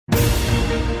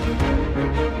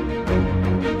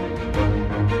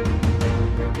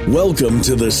Welcome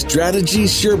to the Strategy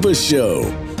Sherpa Show,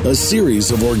 a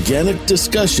series of organic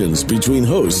discussions between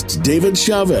hosts David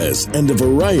Chavez and a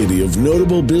variety of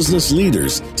notable business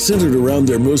leaders centered around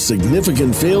their most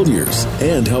significant failures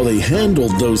and how they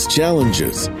handled those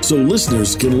challenges, so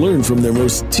listeners can learn from their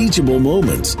most teachable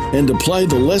moments and apply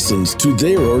the lessons to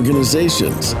their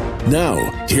organizations. Now,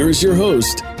 here's your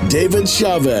host, David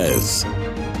Chavez.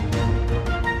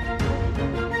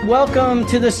 Welcome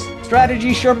to the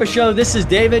Strategy Sherpa Show. This is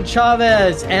David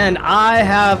Chavez, and I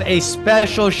have a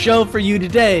special show for you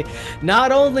today.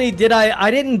 Not only did I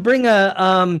didn't bring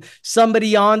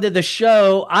somebody onto the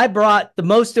show, I brought the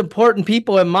most important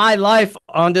people in my life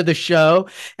onto the show,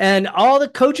 and all the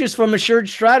coaches from Assured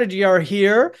Strategy are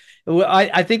here.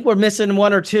 I think we're missing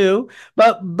one or two,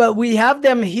 but we have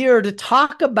them here to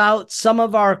talk about some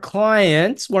of our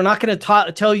clients. We're not going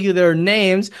to tell you their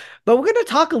names, but we're going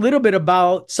to talk a little bit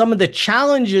about some of the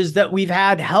challenges that we've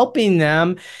had helping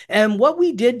them and what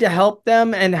we did to help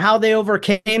them and how they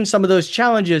overcame some of those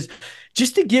challenges,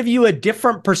 just to give you a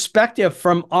different perspective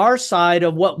from our side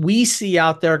of what we see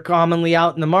out there commonly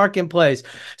out in the marketplace.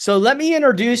 So let me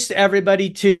introduce everybody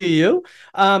to you.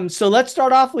 So let's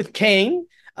start off with Kane.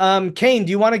 Kane,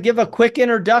 do you want to give a quick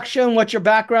introduction? What's your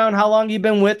background? How long you've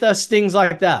been with us? Things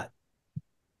like that.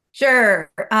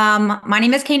 Sure. My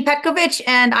name is Kane Petkovich,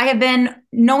 and I have been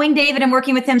knowing David and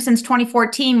working with him since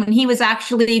 2014 when he was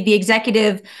actually the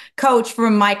executive coach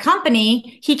for my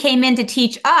company. He came in to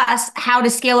teach us how to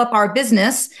scale up our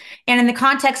business. And in the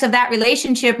context of that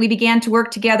relationship, we began to work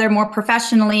together more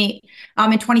professionally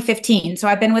in 2015. So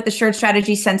I've been with Assured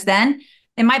Strategy since then.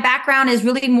 And my background is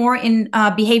really more in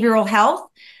behavioral health,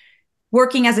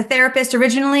 working as a therapist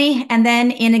originally, and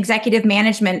then in executive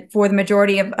management for the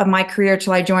majority of my career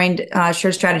till I joined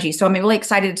Assured Strategy. So I'm really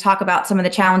excited to talk about some of the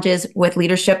challenges with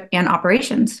leadership and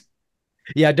operations.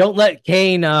 Yeah, don't let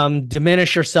Kane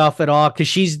diminish herself at all, because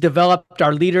she's developed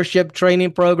our leadership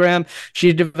training program.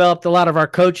 She's developed a lot of our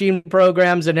coaching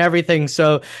programs and everything.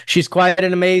 So she's quite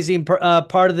an amazing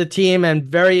part of the team and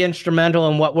very instrumental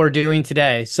in what we're doing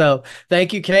today. So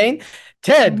thank you, Kane.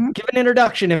 Ted, give an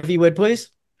introduction if you would, please.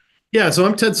 Yeah, so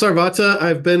I'm Ted Sarvata.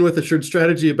 I've been with Assured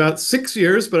Strategy about 6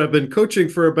 years, but I've been coaching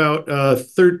for about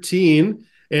 13.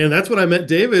 And that's when I met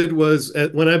David,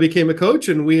 when I became a coach,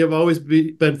 and we have always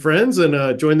been friends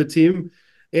and joined the team.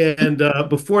 And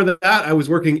before that, I was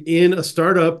working in a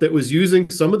startup that was using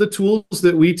some of the tools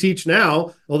that we teach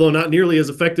now, although not nearly as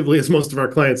effectively as most of our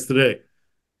clients today.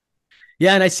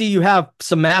 Yeah, and I see you have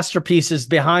some masterpieces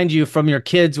behind you from your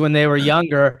kids when they were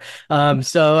younger. And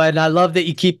I love that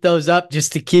you keep those up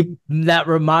just to keep that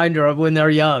reminder of when they're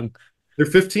young. They're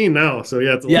 15 now, so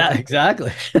yeah. Yeah,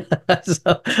 exactly.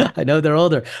 So I know they're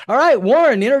older. All right,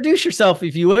 Warren, introduce yourself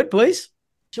if you would, please.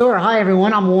 Sure. Hi,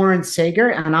 everyone. I'm Warren Sager,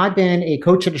 and I've been a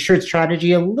coach at Assured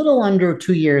Strategy a little under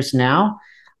 2 years now.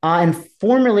 And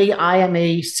formerly, I am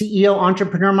a CEO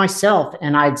entrepreneur myself,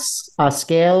 and I'd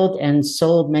scaled and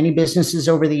sold many businesses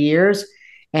over the years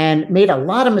and made a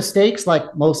lot of mistakes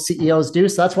like most CEOs do.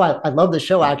 So that's why I love the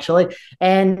show, actually.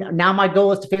 And now my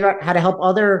goal is to figure out how to help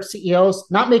other CEOs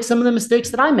not make some of the mistakes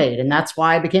that I made. And that's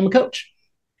why I became a coach.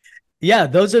 Yeah,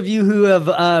 those of you who have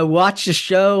watched the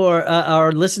show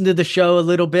or listened to the show a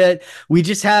little bit, we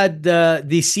just had the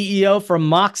CEO from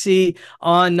Moxie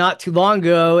on not too long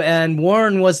ago, and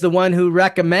Warren was the one who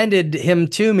recommended him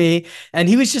to me, and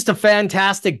he was just a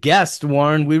fantastic guest,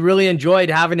 Warren. We really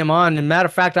enjoyed having him on. And matter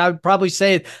of fact, I would probably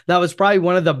say that was probably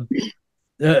one of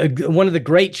the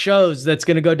great shows that's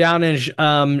going to go down in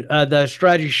the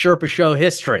Strategy Sherpa Show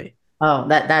history. Oh,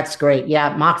 that's great.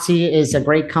 Yeah, Moxie is a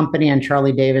great company, and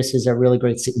Charlie Davis is a really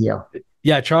great CEO.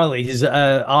 Yeah, Charlie is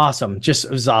awesome. It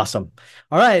was awesome.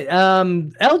 All right,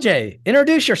 LJ,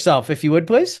 introduce yourself if you would,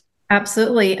 please.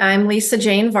 Absolutely. I'm Lisa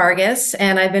Jane Vargas,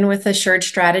 and I've been with Assured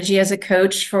Strategy as a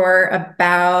coach for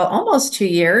about almost 2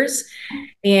 years.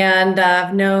 And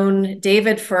I've known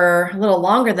David for a little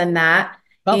longer than that.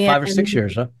 About 5 or 6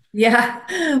 years, huh? Yeah.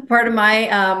 Part of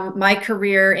my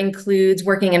career includes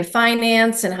working in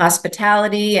finance and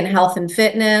hospitality and health and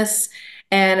fitness,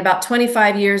 and about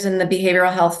 25 years in the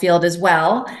behavioral health field as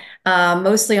well,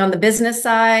 mostly on the business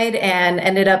side, and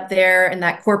ended up there in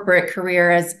that corporate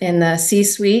career as in the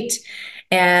C-suite,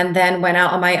 and then went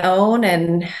out on my own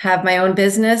and have my own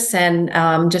business, and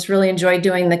just really enjoyed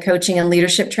doing the coaching and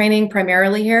leadership training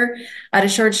primarily here. at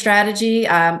Assured Strategy.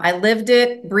 I lived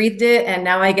it, breathed it, and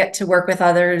now I get to work with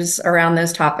others around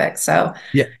those topics. So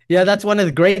yeah, that's one of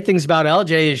the great things about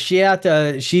LJ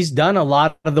is she's done a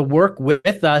lot of the work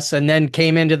with us and then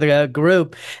came into the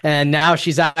group, and now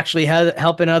she's actually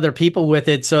helping other people with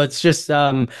it. So it's just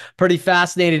pretty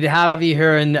fascinating to have you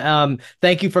here, and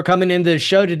thank you for coming into the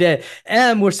show today.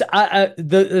 And we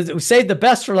saved the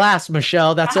best for last,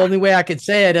 Michelle. That's the only way I could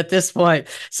say it at this point.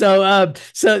 So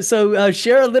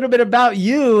share a little bit about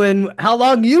you and how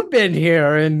long you've been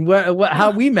here and how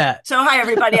we met. So hi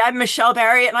everybody, I'm Michelle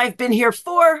Barry, and I've been here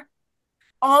for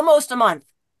almost a month.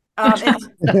 It's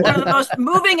one of the most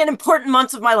moving and important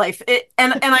months of my life.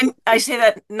 I say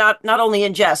that not only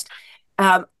in jest.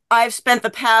 I've spent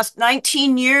the past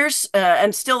 19 years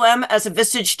and still am as a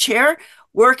Vistage chair,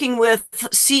 working with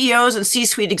CEOs and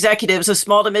C-suite executives of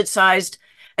small to mid-sized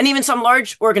and even some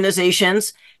large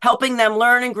organizations, helping them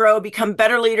learn and grow, become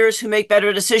better leaders who make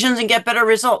better decisions and get better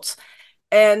results.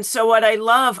 And so what I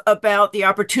love about the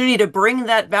opportunity to bring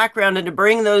that background and to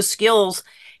bring those skills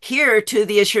here to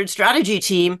the Assured Strategy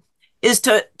team is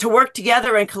to work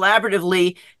together and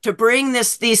collaboratively to bring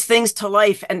these things to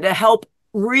life and to help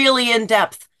really in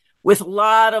depth with a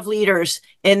lot of leaders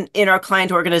in our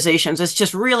client organizations. It's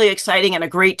just really exciting and a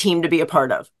great team to be a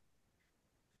part of.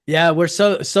 Yeah, we're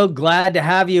so glad to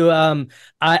have you.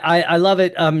 I love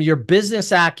it. Your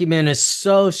business acumen is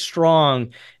so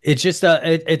strong. It's just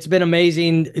it's been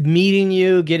amazing meeting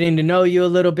you, getting to know you a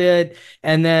little bit,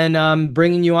 and then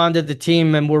bringing you onto the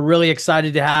team. And we're really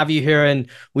excited to have you here. And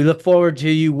we look forward to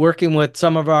you working with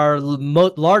some of our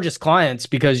largest clients,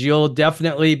 because you'll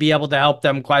definitely be able to help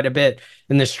them quite a bit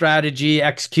in the strategy,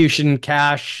 execution,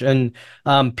 cash, and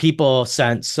people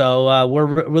sense. So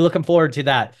we're looking forward to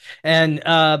that. And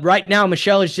right now,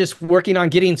 Michelle is just working on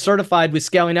getting certified with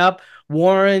Scaling Up.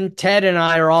 Warren, Ted, and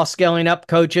I are all Scaling Up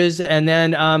coaches. And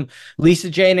then Lisa,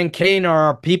 Jane, and Kane are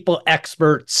our people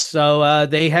experts. So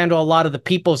they handle a lot of the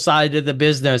people side of the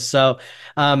business. So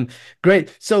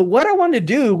great. So what I want to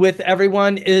do with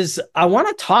everyone is I want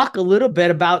to talk a little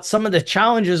bit about some of the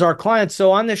challenges our clients.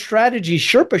 So on the Strategy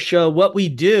Sherpa Show, what we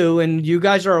do, and you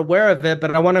guys are aware of it,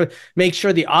 but I want to make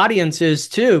sure the audience is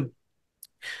too.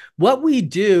 What we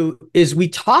do is we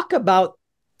talk about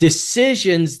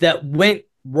decisions that went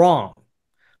wrong.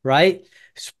 Right?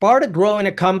 Part of growing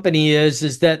a company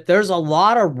is that there's a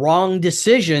lot of wrong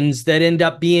decisions that end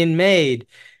up being made.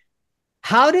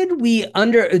 How did we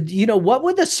what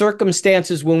were the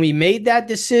circumstances when we made that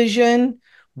decision?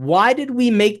 Why did we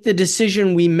make the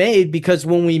decision we made? Because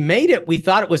when we made it, we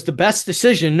thought it was the best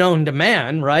decision known to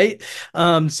man, right?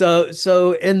 And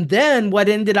then what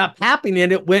ended up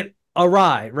happening, it went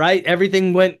awry, right?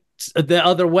 Everything went the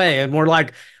other way. And we're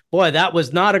like, boy, that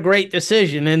was not a great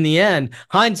decision in the end.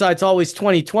 Hindsight's always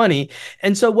 20/20.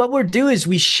 And so what we'll do is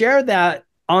we share that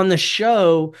on the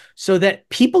show so that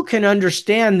people can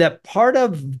understand that part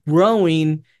of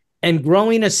growing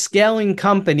a scaling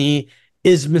company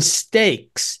is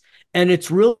mistakes. And it's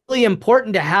really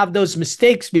important to have those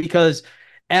mistakes because,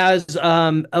 as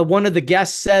one of the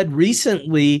guests said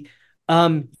recently,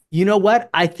 you know what?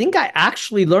 I think I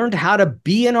actually learned how to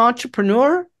be an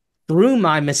entrepreneur through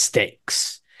my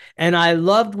mistakes. And I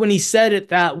loved when he said it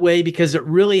that way because it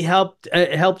really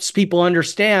helps people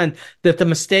understand that the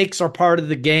mistakes are part of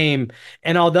the game.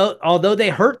 And although they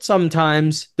hurt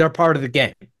sometimes, they're part of the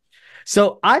game.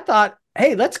 So I thought,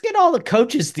 hey, let's get all the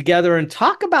coaches together and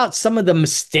talk about some of the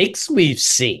mistakes we've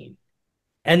seen.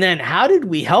 And then how did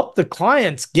we help the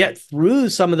clients get through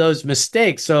some of those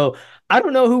mistakes? So I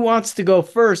don't know who wants to go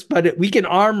first, but we can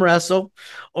arm wrestle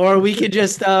or we could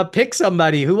just pick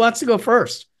somebody. Who wants to go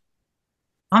first?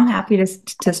 I'm happy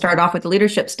to start off with the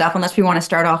leadership stuff, unless we want to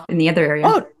start off in the other area.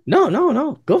 Oh,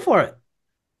 no. Go for it.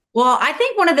 Well, I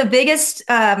think one of the biggest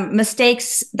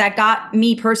mistakes that got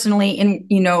me personally in,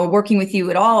 working with you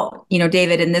at all,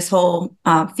 David, in this whole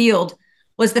field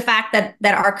was the fact that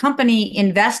our company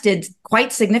invested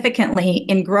quite significantly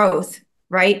in growth,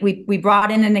 right? We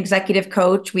brought in an executive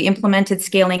coach. We implemented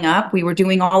Scaling Up. We were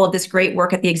doing all of this great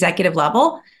work at the executive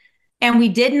level. And we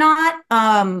did not,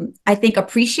 I think,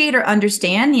 appreciate or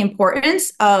understand the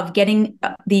importance of getting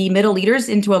the middle leaders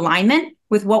into alignment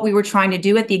with what we were trying to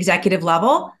do at the executive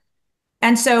level.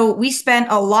 And so we spent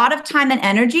a lot of time and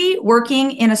energy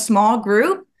working in a small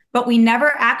group, but we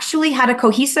never actually had a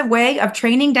cohesive way of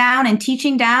training down and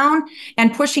teaching down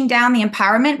and pushing down the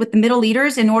empowerment with the middle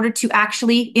leaders in order to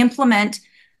actually implement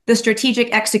the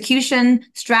strategic execution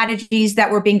strategies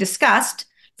that were being discussed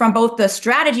from both the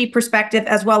strategy perspective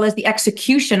as well as the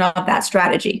execution of that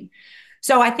strategy.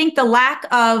 So I think the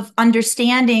lack of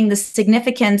understanding the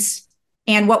significance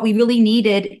and what we really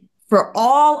needed for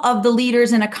all of the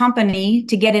leaders in a company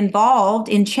to get involved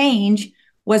in change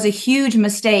was a huge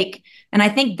mistake. And I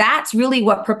think that's really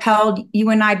what propelled you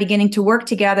and I beginning to work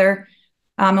together.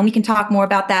 And we can talk more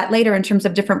about that later in terms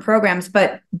of different programs.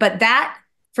 But that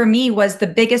for me was the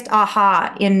biggest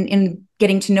aha in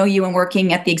getting to know you and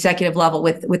working at the executive level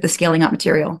with the scaling up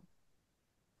material.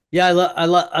 Yeah, I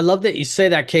love that you say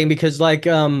that, Kane, because I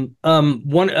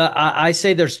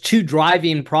say there's two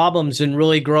driving problems in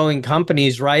really growing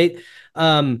companies, right?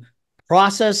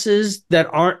 Processes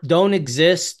that don't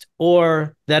exist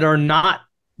or that are not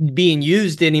being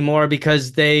used anymore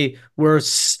because they were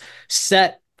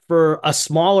set for a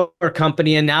smaller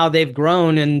company and now they've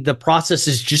grown and the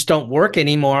processes just don't work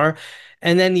anymore.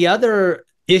 And then the other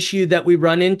issue that we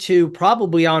run into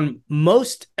probably on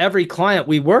most every client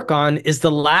we work on is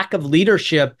the lack of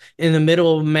leadership in the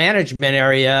middle management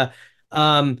area.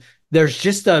 There's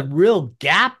just a real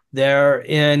gap there.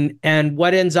 And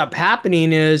what ends up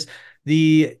happening is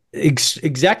the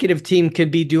executive team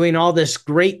could be doing all this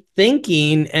great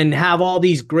thinking and have all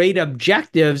these great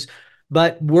objectives,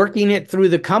 but working it through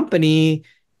the company,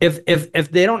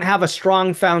 if they don't have a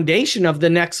strong foundation of the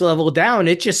next level down,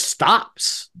 it just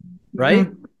stops, right?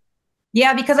 Mm-hmm.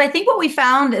 Yeah, because I think what we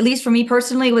found, at least for me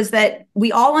personally, was that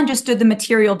we all understood the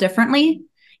material differently.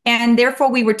 And therefore,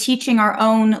 we were teaching our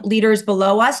own leaders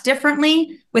below us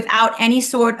differently without any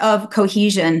sort of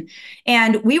cohesion.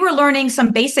 And we were learning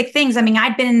some basic things. I mean,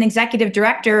 I'd been an executive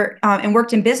director and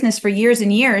worked in business for years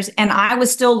and years. And I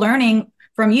was still learning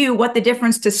from you what the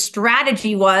difference to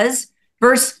strategy was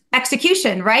versus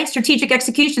execution, right? Strategic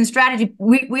execution strategy.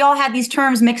 We all had these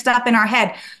terms mixed up in our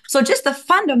head. So just the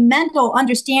fundamental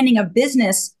understanding of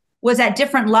business was at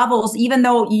different levels, even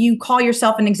though you call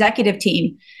yourself an executive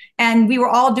team. And we were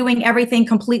all doing everything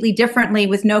completely differently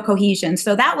with no cohesion.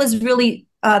 So that was really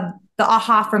the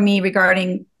aha for me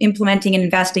regarding implementing and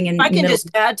investing in. I can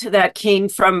just add to that, King,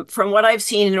 from what I've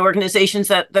seen in organizations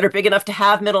that are big enough to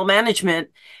have middle management,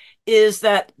 is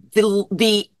that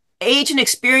the age and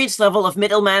experience level of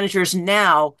middle managers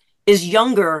now is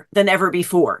younger than ever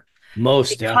before.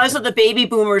 Because of the baby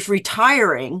boomers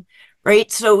retiring,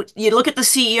 right? So you look at the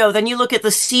CEO, then you look at the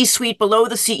C-suite below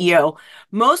the CEO.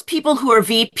 Most people who are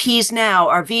VPs now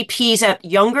are VPs at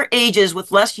younger ages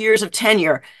with less years of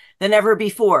tenure than ever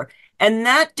before. And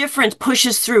that difference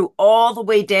pushes through all the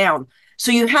way down.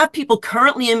 So you have people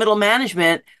currently in middle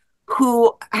management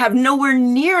who have nowhere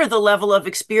near the level of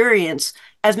experience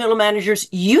as middle managers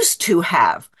used to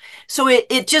have. So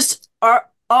it just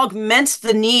augments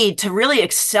the need to really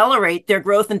accelerate their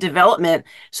growth and development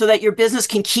so that your business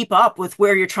can keep up with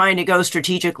where you're trying to go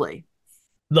strategically.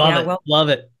 Love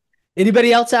it.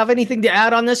 Anybody else have anything to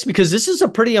add on this? Because this is a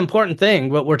pretty important thing,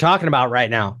 what we're talking about right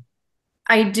now.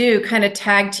 I do. Kind of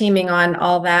tag teaming on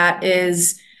all that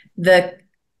is the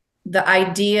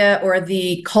idea or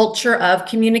the culture of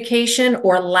communication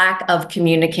or lack of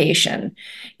communication.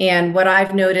 And what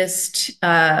I've noticed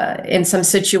in some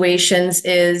situations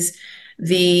is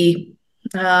the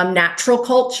natural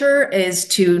culture is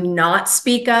to not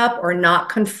speak up or not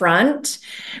confront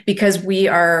because we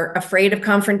are afraid of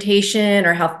confrontation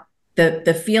or how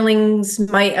the feelings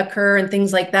might occur and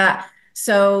things like that.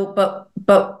 So,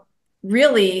 but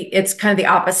really it's kind of the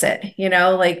opposite,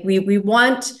 like we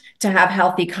want to have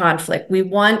healthy conflict. We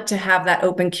want to have that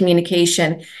open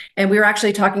communication. And we were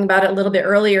actually talking about it a little bit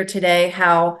earlier today,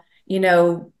 how,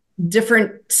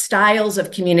 different styles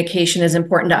of communication is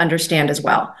important to understand as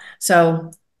well. So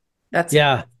that's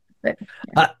yeah.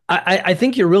 I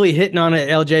think you're really hitting on it,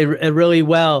 LJ, really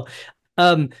well.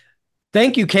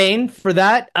 Thank you, Kane, for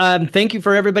that. Thank you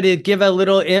for everybody that gave a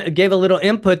little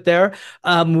input there.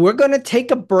 We're going to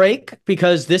take a break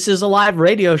because this is a live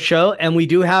radio show and we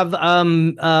do have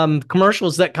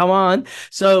commercials that come on.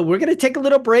 So we're going to take a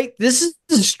little break. This is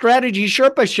the Strategy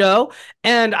Sherpa Show,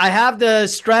 and I have the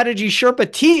Strategy Sherpa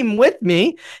team with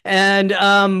me, and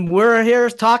we're here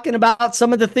talking about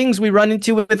some of the things we run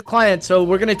into with clients. So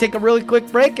we're going to take a really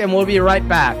quick break, and we'll be right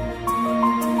back.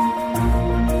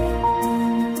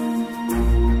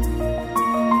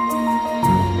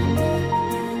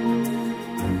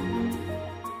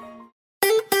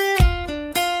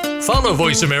 Follow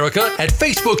Voice America at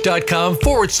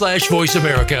Facebook.com/Voice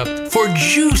America for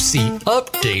juicy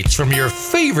updates from your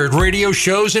favorite radio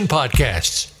shows and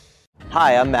podcasts.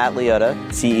 Hi, I'm Matt Liotta,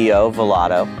 CEO of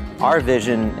Volato. Our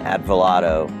vision at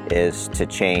Volato is to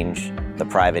change the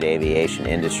private aviation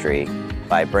industry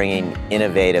by bringing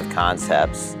innovative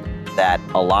concepts that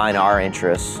align our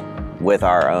interests with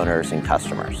our owners and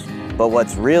customers. But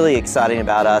what's really exciting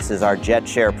about us is our Jet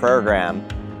Share program,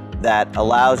 that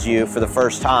allows you for the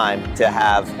first time to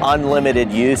have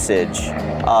unlimited usage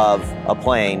of a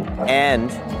plane and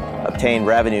obtain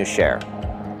revenue share.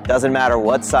 Doesn't matter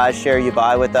what size share you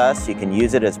buy with us, you can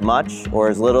use it as much or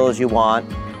as little as you want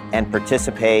and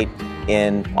participate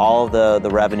in all of the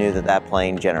revenue that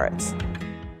plane generates.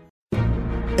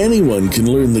 Anyone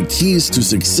can learn the keys to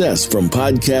success from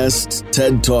podcasts,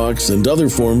 TED Talks, and other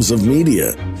forms of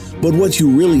media. But what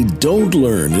you really don't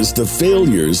learn is the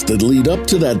failures that lead up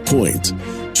to that point.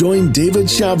 Join David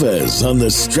Chavez on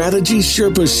the Strategy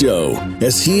Sherpa Show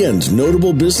as he and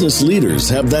notable business leaders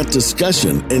have that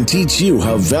discussion and teach you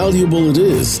how valuable it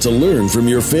is to learn from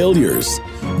your failures.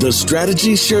 The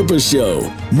Strategy Sherpa Show,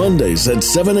 Mondays at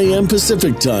 7 a.m.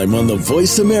 Pacific Time on the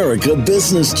Voice America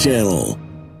Business Channel.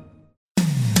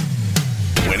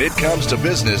 When it comes to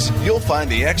business, you'll find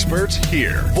the experts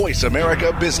here. Voice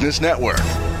America Business Network.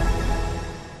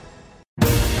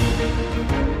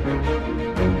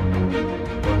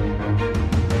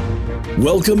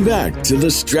 Welcome back to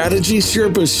the Strategy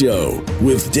Sherpa Show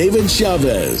with David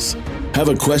Chavez. Have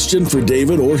a question for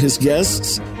David or his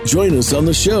guests? Join us on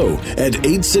the show at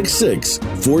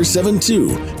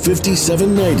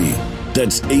 866-472-5790.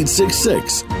 That's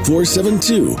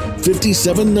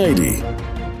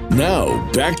 866-472-5790. Now,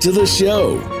 back to the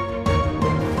show.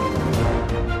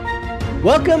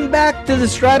 Welcome back to the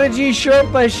Strategy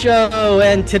Sherpa Show,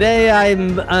 and today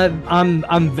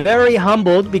I'm very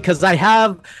humbled because I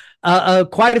have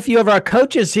quite a few of our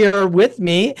coaches here with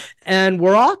me, and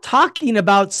we're all talking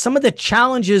about some of the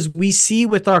challenges we see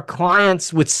with our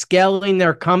clients with scaling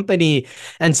their company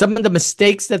and some of the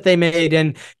mistakes that they made.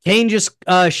 And Kane just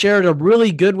shared a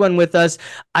really good one with us.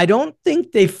 I don't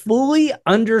think they fully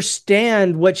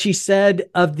understand what she said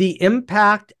of the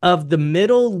impact of the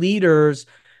middle leaders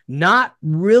not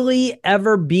really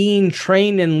ever being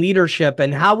trained in leadership.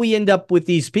 And how we end up with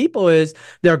these people is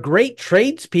they're great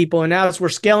tradespeople. And as we're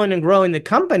scaling and growing the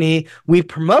company, we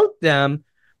promote them.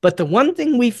 But the one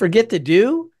thing we forget to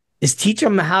do is teach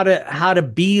them how to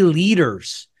be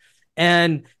leaders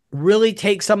and really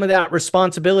take some of that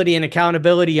responsibility and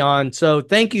accountability on. So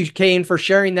thank you, Kane, for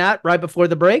sharing that right before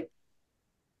the break.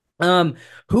 Who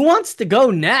wants to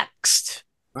go next?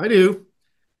 I do.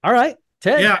 All right.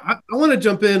 Ted. Yeah, I want to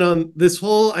jump in on this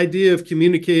whole idea of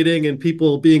communicating and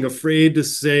people being afraid to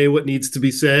say what needs to be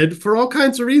said for all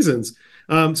kinds of reasons.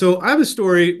 So I have a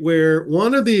story where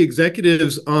one of the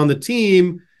executives on the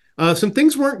team, some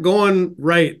things weren't going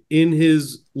right in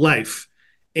his life.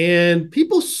 And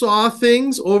people saw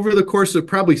things over the course of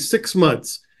probably 6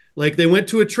 months. Like they went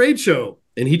to a trade show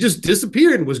and he just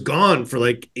disappeared and was gone for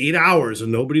like 8 hours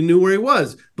and nobody knew where he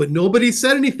was. But nobody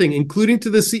said anything, including to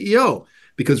the CEO.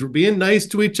 Because we're being nice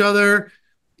to each other,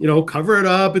 cover it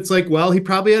up. It's like, well, he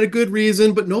probably had a good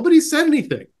reason, but nobody said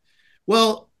anything.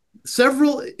 Well,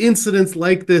 several incidents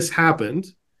like this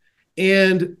happened,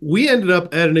 and we ended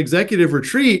up at an executive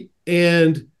retreat,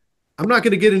 and I'm not going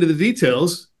to get into the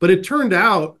details, but it turned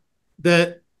out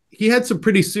that he had some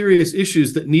pretty serious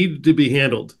issues that needed to be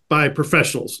handled by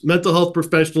professionals, mental health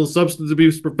professionals, substance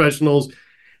abuse professionals,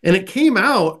 and it came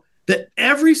out that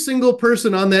every single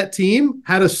person on that team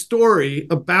had a story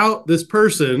about this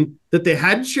person that they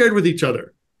hadn't shared with each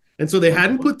other. And so they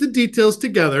hadn't put the details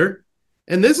together.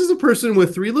 And this is a person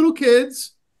with 3 little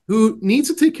kids who needs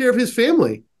to take care of his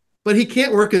family, but he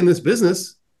can't work in this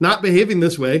business, not behaving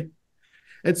this way.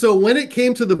 And so when it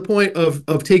came to the point of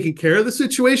taking care of the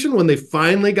situation, when they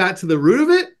finally got to the root of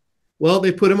it, well,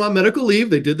 they put him on medical leave.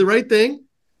 They did the right thing.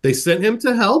 They sent him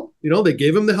to help, they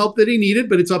gave him the help that he needed,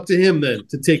 but it's up to him then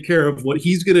to take care of what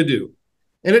he's going to do.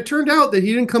 And it turned out that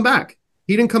he didn't come back.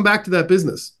 He didn't come back to that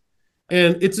business.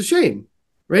 And it's a shame,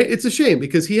 right? It's a shame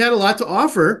because he had a lot to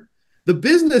offer. The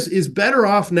business is better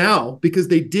off now because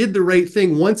they did the right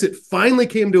thing. Once it finally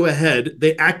came to a head,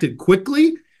 they acted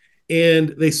quickly and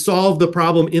they solved the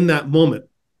problem in that moment.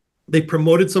 They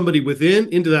promoted somebody within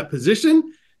into that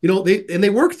position, they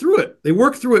worked through it. They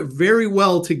worked through it very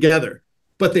well together.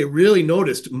 But they really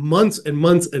noticed months and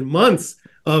months and months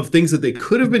of things that they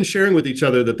could have been sharing with each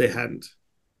other that they hadn't.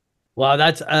 Wow,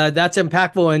 that's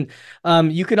impactful,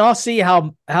 and you can all see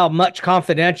how much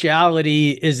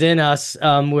confidentiality is in us.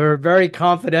 We're very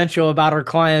confidential about our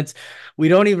clients. We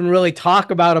don't even really talk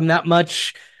about them that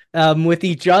much with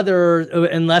each other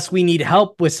unless we need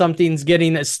help with something's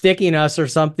sticking us or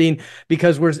something,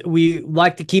 because we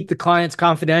like to keep the client's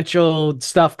confidential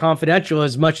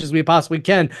as much as we possibly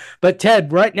can. But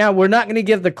Ted, right now we're not going to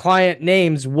give the client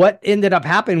names. What ended up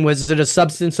happening? Was it a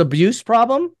substance abuse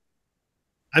problem?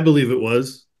 I believe it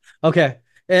was. Okay.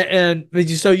 And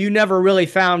so you never really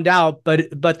found out,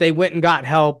 but they went and got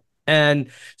help And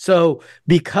so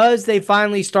because they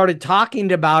finally started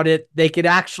talking about it, they could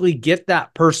actually get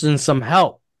that person some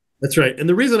help. That's right. And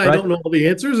the reason I don't know all the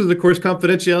answers is, of course,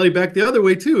 confidentiality back the other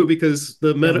way too, because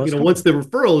the once the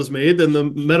referral is made, then the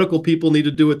medical people need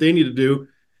to do what they need to do.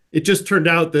 It just turned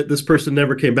out that this person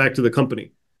never came back to the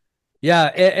company. Yeah.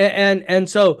 And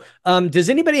so does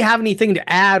anybody have anything to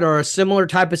add, or a similar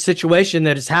type of situation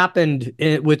that has happened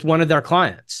with one of their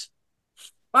clients?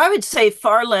 I would say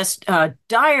far less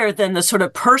dire than the sort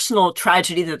of personal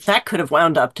tragedy that could have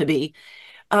wound up to be.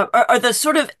 Are the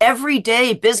sort of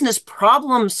everyday business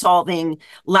problem solving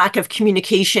lack of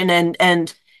communication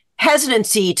and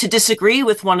hesitancy to disagree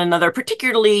with one another,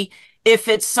 particularly if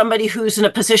it's somebody who's in a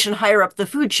position higher up the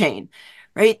food chain,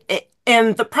 right?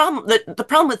 And the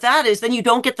problem with that is then you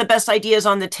don't get the best ideas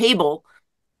on the table.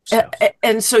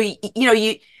 And so,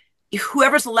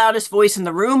 whoever's the loudest voice in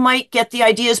the room might get the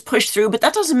ideas pushed through, but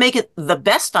that doesn't make it the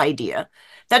best idea.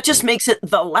 That just makes it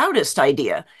the loudest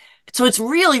idea. So it's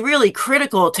really, really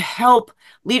critical to help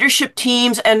leadership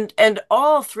teams and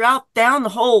all throughout down the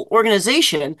whole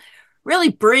organization really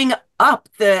bring up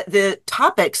the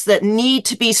topics that need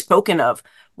to be spoken of,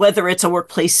 whether it's a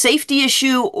workplace safety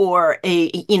issue or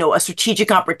a strategic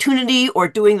opportunity or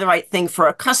doing the right thing for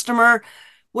a customer,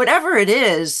 whatever it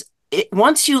is.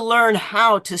 Once you learn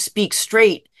how to speak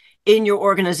straight in your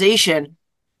organization,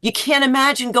 you can't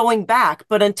imagine going back.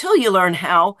 But until you learn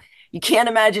how, you can't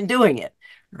imagine doing it.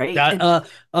 Right.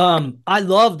 I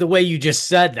love the way you just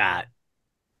said that,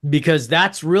 because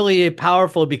that's really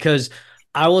powerful, because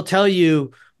I will tell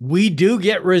you, we do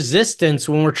get resistance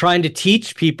when we're trying to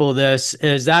teach people this.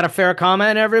 Is that a fair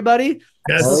comment, everybody?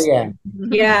 Yes. Oh, yeah.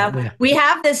 Yeah. We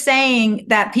have this saying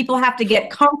that people have to get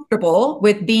comfortable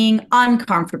with being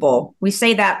uncomfortable. We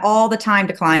say that all the time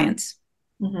to clients.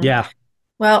 Mm-hmm. Yeah.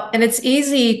 Well, and it's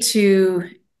easy to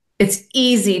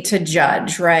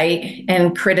judge, right?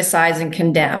 And criticize and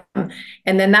condemn.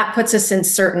 And then that puts us in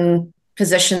certain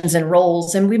positions and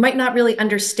roles. And we might not really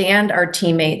understand our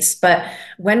teammates, but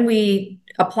when we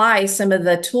apply some of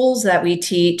the tools that we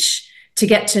teach to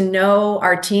get to know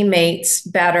our teammates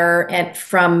better and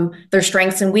from their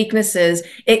strengths and weaknesses,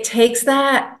 it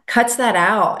cuts that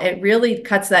out. It really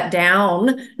cuts that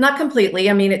down, not completely.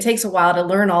 I mean, it takes a while to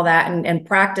learn all that and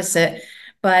practice it,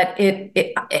 but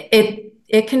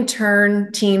it can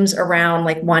turn teams around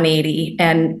like 180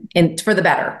 and for the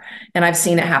better. And I've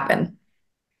seen it happen.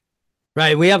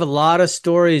 Right. We have a lot of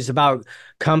stories about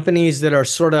companies that are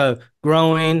sort of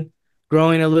growing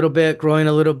a little bit,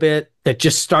 that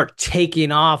just start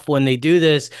taking off when they do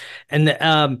this.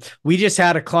 And we just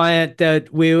had a client that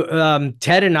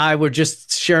Ted and I were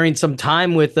just sharing some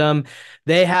time with them.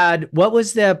 They had, what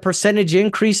was the percentage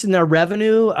increase in their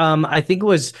revenue? I think it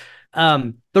was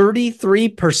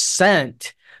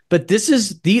 33%. But this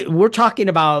is we're talking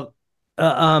about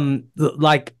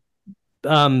like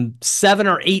 7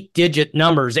 or 8 digit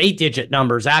numbers,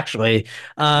 actually.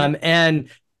 And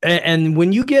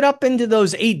when you get up into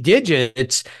those 8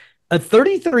 digits, a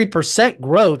 33%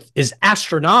 growth is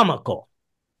astronomical.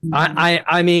 Mm-hmm.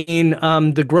 I mean,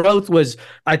 the growth was,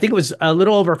 I think it was a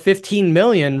little over 15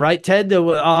 million, right, Ted? We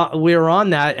were on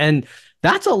that, and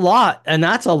that's a lot, and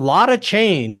that's a lot of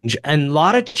change,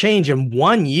 in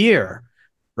 1 year,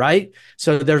 right?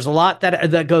 So there's a lot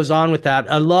that goes on with that.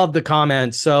 I love the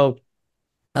comments. So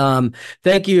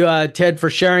thank you, Ted, for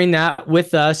sharing that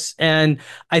with us. And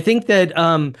I think that,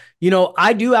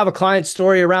 I do have a client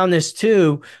story around this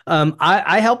too.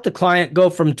 I helped a client go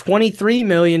from 23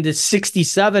 million to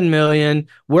 67 million,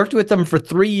 worked with them for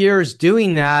 3 years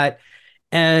doing that.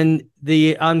 And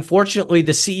unfortunately,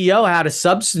 the CEO had a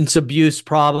substance abuse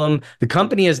problem. The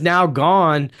company is now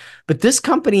gone, but this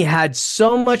company had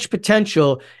so much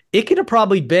potential. It could have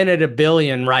probably been at $1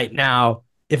 billion right now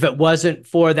if it wasn't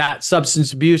for that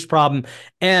substance abuse problem.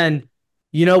 And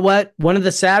you know what? One of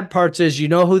the sad parts is,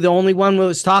 who the only one who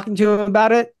was talking to him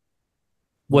about it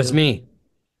was me.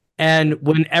 And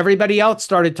when everybody else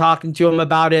started talking to him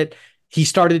about it, he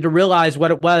started to realize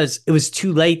what it was. It was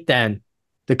too late then.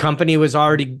 The company was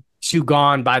already too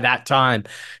gone by that time.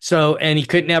 So, and he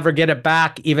couldn't ever get it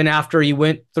back, even after he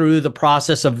went through the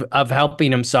process of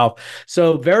helping himself.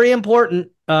 So very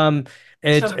important.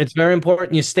 It's very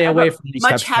important you stay away from these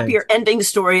much happier ending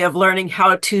story of learning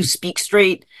how to speak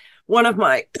straight. One of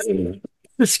my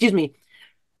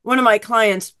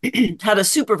clients had a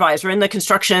supervisor in the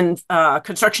construction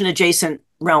adjacent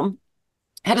realm,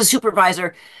 had a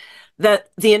supervisor that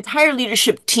the entire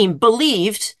leadership team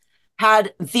believed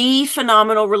had the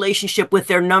phenomenal relationship with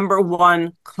their number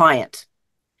one client.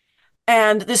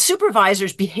 And the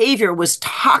supervisor's behavior was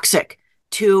toxic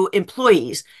to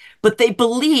employees, but they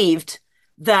believed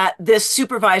that this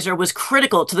supervisor was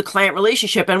critical to the client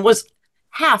relationship and was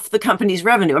half the company's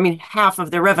revenue. I mean, half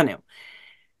of their revenue.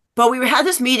 But we had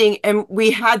this meeting and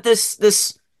we had this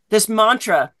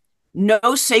mantra,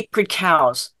 no sacred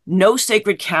cows, no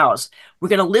sacred cows. We're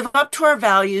going to live up to our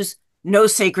values, no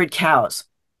sacred cows.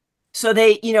 So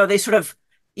they sort of,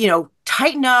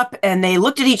 tighten up and they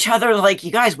looked at each other like,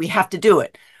 you guys, we have to do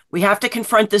it. We have to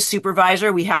confront this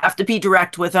supervisor. We have to be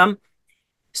direct with him.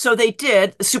 So they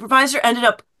did. The supervisor ended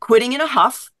up quitting in a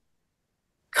huff.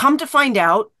 Come to find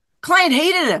out, client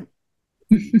hated him.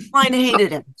 Client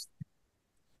hated him.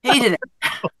 Hated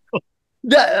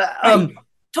him.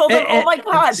 Told them, oh my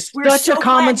God, we're such so a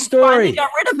common glad we story. finally got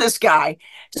rid of this guy.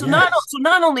 So not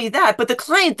only that, but the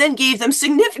client then gave them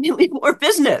significantly more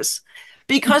business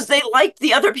because they liked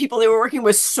the other people they were working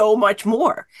with so much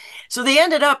more. So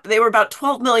they were about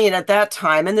 12 million at that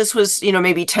time. And this was,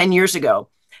 maybe 10 years ago.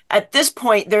 At this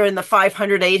point, they're in the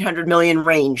 500, 800 million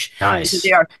range. Nice. So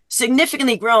they are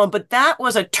significantly grown, but that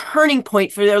was a turning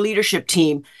point for their leadership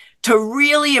team to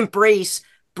really embrace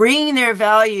bringing their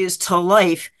values to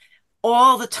life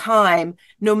all the time,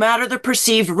 no matter the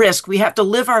perceived risk. We have to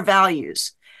live our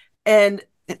values. And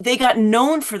they got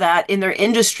known for that in their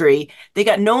industry. They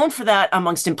got known for that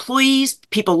amongst employees,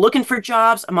 people looking for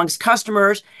jobs, amongst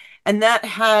customers. And that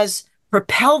has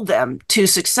propelled them to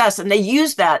success. And they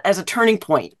use that as a turning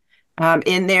point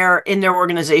in their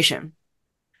organization.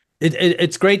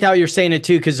 It's great how you're saying it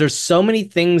too, because there's so many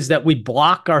things that we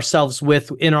block ourselves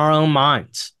with in our own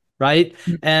minds. Right.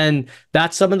 And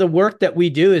that's some of the work that we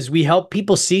do is we help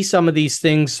people see some of these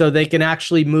things so they can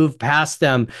actually move past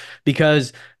them,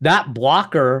 because that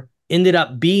blocker ended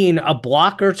up being a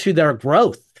blocker to their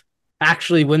growth.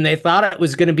 Actually, when they thought it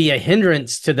was going to be a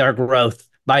hindrance to their growth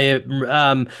by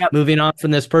moving on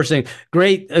from this person.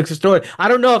 Great story. I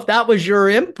don't know if that was your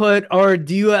input or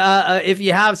do you, if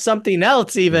you have something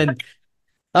else even.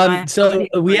 So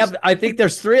we have, I think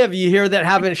there's 3 of you here that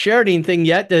haven't shared anything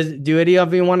yet. Do any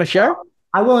of you want to share?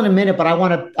 I will in a minute, but I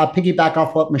want to piggyback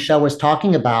off what Michelle was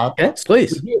talking about. Yes,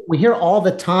 please. We hear all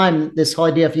the time this whole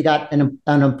idea, if you got an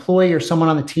employee or someone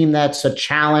on the team that's a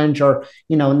challenge or,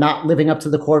 not living up to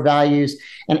the core values.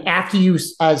 And after you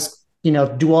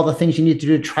do all the things you need to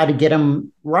do to try to get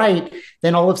them right,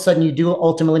 then all of a sudden you do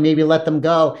ultimately maybe let them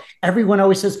go. Everyone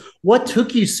always says, what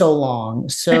took you so long?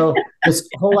 So this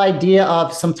whole idea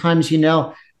of sometimes, you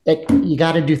got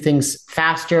to do things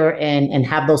faster and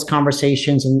have those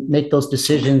conversations and make those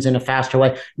decisions in a faster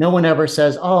way. No one ever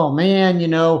says, oh man,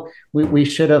 we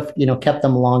should have, kept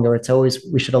them longer. It's always,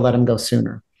 we should have let them go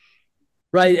sooner.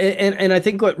 Right. And I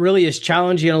think what really is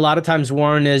challenging a lot of times,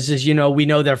 Warren, is we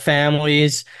know their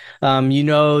families,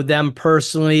 them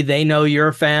personally, they know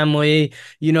your family,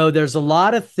 there's a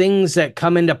lot of things that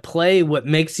come into play, what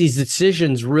makes these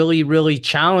decisions really, really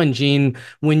challenging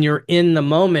when you're in the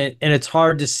moment and it's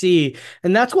hard to see.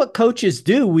 And that's what coaches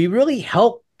do. We really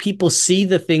help people see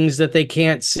the things that they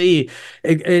can't see.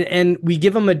 And we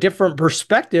give them a different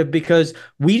perspective because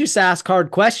we just ask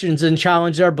hard questions and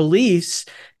challenge their beliefs.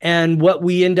 And what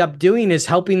we end up doing is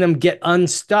helping them get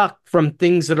unstuck from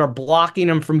things that are blocking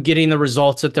them from getting the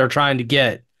results that they're trying to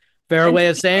get. Fair way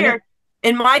of saying it?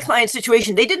 In my client's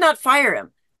situation, they did not fire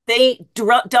him. They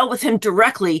dealt with him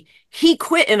directly. He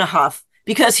quit in a huff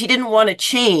because he didn't want to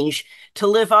change to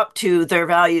live up to their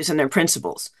values and their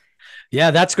principles. Yeah,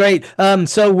 that's great.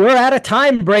 So we're at a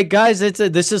time break, guys.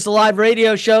 This is a live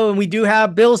radio show and we do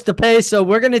have bills to pay. So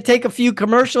we're going to take a few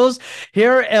commercials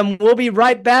here and we'll be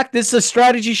right back. This is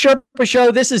Strategy Sherpa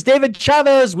Show. This is David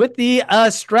Chavez with the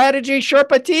Strategy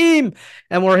Sherpa team.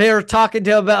 And we're here talking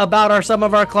about some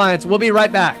of our clients. We'll be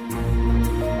right back.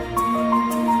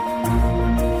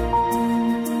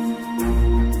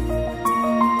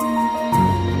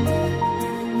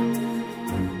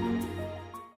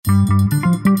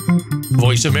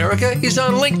 Voice America is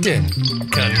on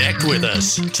LinkedIn. Connect with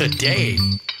us today.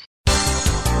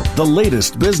 The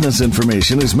latest business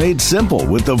information is made simple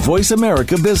with the Voice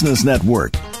America Business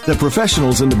Network. The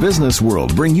professionals in the business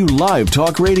world bring you live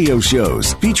talk radio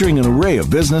shows featuring an array of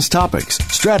business topics,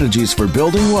 strategies for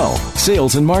building wealth,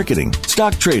 sales and marketing,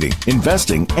 stock trading,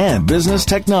 investing, and business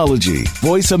technology.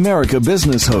 Voice America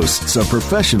Business hosts are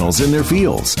professionals in their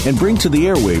fields and bring to the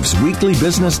airwaves weekly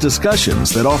business discussions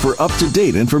that offer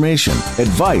up-to-date information,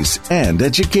 advice, and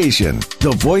education.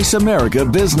 The Voice America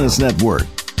Business Network.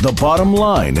 The bottom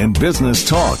line in business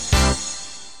talk.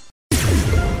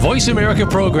 Voice America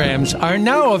programs are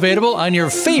now available on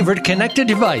your favorite connected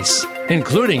device.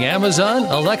 including Amazon,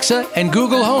 Alexa, and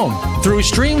Google Home. Through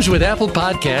streams with Apple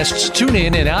Podcasts,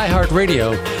 TuneIn, and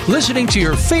iHeartRadio, listening to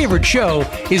your favorite show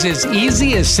is as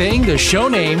easy as saying the show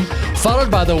name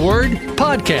followed by the word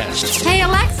podcast. Hey,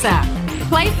 Alexa,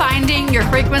 play Finding Your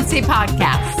Frequency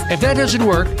podcast. If that doesn't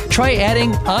work, try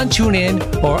adding on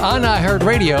TuneIn or on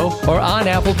iHeartRadio or on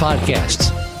Apple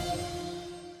Podcasts.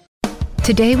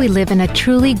 Today, we live in a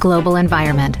truly global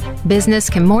environment. Business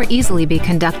can more easily be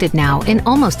conducted now in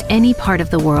almost any part of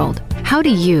the world. How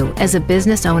do you, as a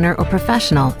business owner or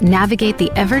professional, navigate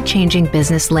the ever-changing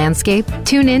business landscape?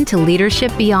 Tune in to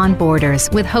Leadership Beyond Borders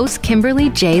with host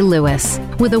Kimberly J. Lewis.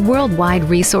 With a worldwide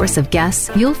resource of guests,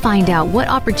 you'll find out what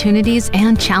opportunities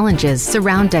and challenges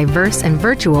surround diverse and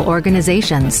virtual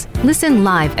organizations. Listen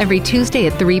live every Tuesday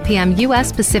at 3 p.m.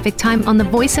 U.S. Pacific Time on the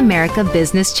Voice America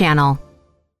Business Channel.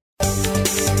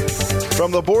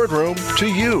 From the boardroom to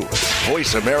you,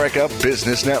 Voice America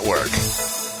Business Network.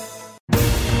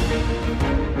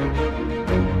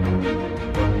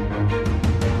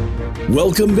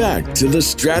 Welcome back to the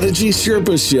Strategy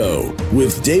Sherpa Show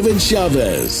with David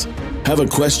Chavez. Have a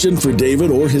question for David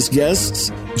or his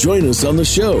guests? Join us on the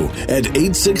show at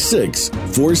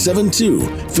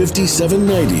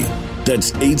 866-472-5790.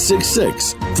 That's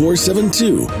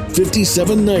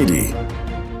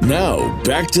 866-472-5790. Now,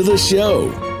 back to the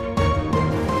show.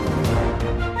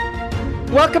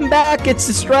 Welcome back. It's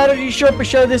the Strategy Sherpa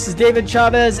Show. This is David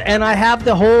Chavez, and I have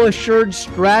the whole Assured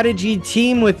Strategy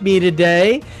team with me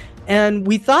today. And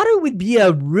we thought it would be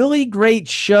a really great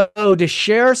show to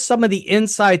share some of the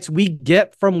insights we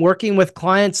get from working with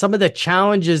clients, some of the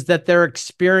challenges that they're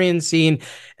experiencing,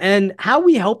 and how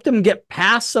we help them get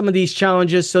past some of these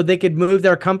challenges so they could move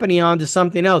their company on to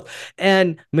something else.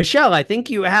 And Michelle, I think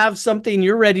you have something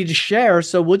you're ready to share,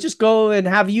 so we'll just go and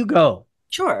have you go.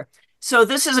 Sure. So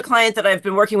this is a client that I've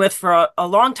been working with for a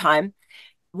long time.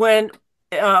 When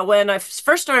I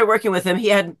first started working with him, he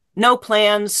had no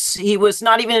plans. He was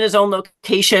not even in his own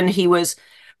location. He was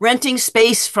renting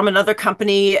space from another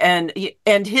company, and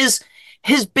his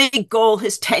big goal,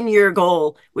 his 10-year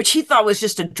goal, which he thought was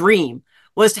just a dream,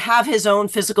 was to have his own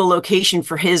physical location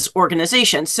for his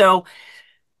organization. So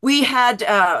we had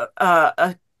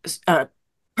a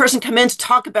person come in to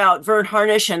talk about Vern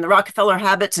Harnish and the Rockefeller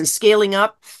habits and scaling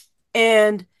up.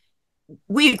 And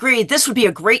we agreed this would be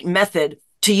a great method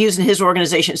to use in his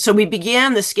organization. So we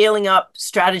began the scaling up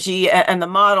strategy and the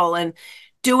model, and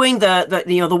doing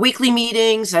the weekly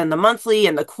meetings and the monthly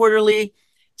and the quarterly.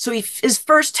 So his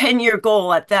first 10-year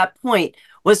goal at that point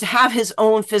was to have his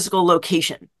own physical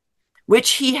location,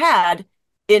 which he had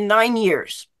in 9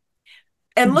 years.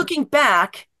 And looking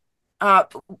back,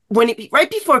 right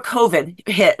before COVID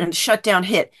hit and shutdown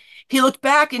hit, he looked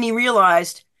back and he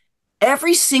realized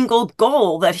every single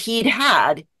goal that he'd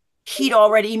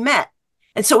already met.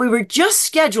 And so we were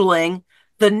just scheduling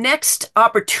the next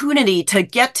opportunity to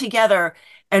get together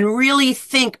and really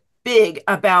think big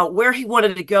about where he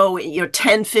wanted to go,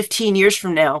 10, 15 years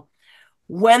from now,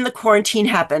 when the quarantine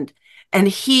happened. And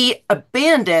he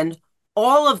abandoned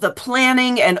all of the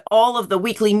planning and all of the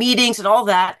weekly meetings and all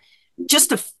that just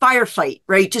to firefight,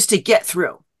 right? Just to get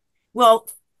through. Well,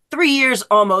 3 years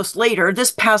almost later,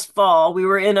 this past fall, we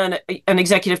were in an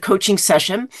executive coaching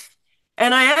session,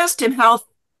 and I asked him how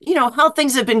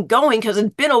things have been going, because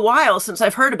it's been a while since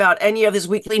I've heard about any of his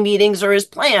weekly meetings or his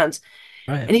plans.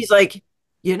 Right. And he's like,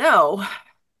 there's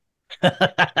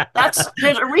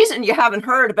a reason you haven't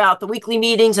heard about the weekly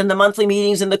meetings and the monthly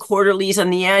meetings and the quarterlies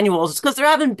and the annuals. It's because there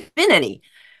haven't been any.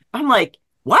 I'm like,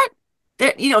 what?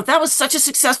 That was such a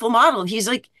successful model. He's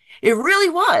like, it really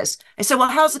was. I said, well,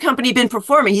 how's the company been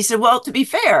performing? He said, well, to be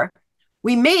fair,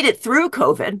 we made it through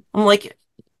COVID. I'm like,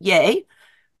 yay.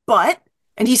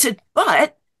 And he said,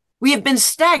 but we have been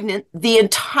stagnant the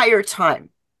entire time.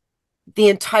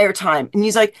 And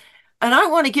he's like, and I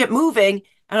want to get moving,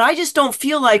 and I just don't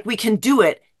feel like we can do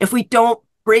it if we don't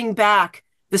bring back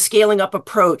the scaling up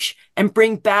approach and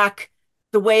bring back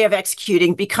the way of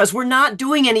executing, because we're not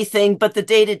doing anything but the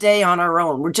day-to-day on our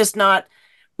own. We're just not.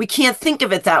 We can't think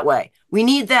of it that way. We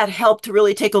need that help to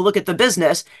really take a look at the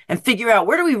business and figure out,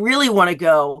 where do we really want to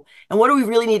go and what do we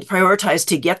really need to prioritize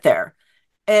to get there?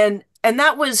 And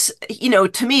that was,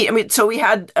 to me, so we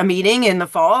had a meeting in the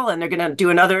fall, and they're going to do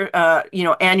another,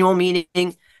 annual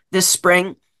meeting this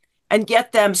spring, and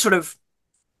get them sort of,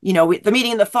 the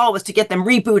meeting in the fall was to get them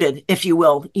rebooted, if you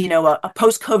will, a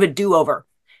post-COVID do-over.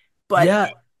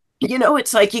 But,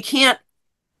 it's like he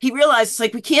realized, it's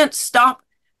like, we can't stop.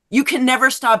 You can never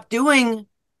stop doing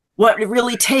what it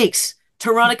really takes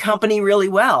to run a company really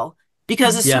well,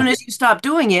 because as soon as you stop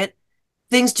doing it,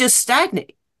 things just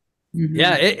stagnate.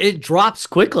 Yeah, it drops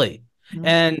quickly.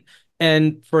 And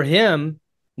And for him,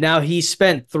 now he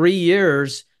spent 3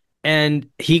 years and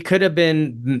he could have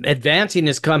been advancing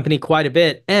his company quite a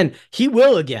bit. And he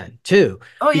will again too.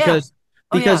 Oh, because,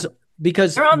 yeah.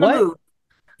 because They're on the move.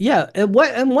 Yeah. And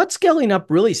what scaling up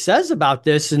really says about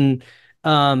this, and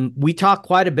we talk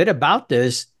quite a bit about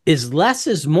this, is less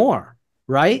is more,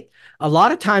 right? A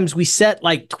lot of times we set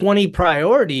like 20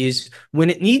 priorities when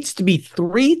it needs to be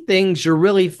 3 things you're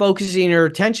really focusing your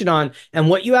attention on. And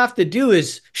what you have to do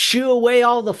is shoo away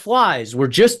all the flies. We're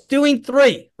just doing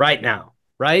 3 right now,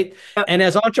 right? And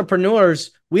as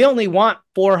entrepreneurs, we only want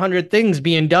 400 things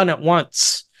being done at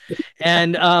once.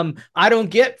 And I don't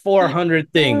get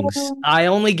 400 things. I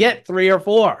only get 3 or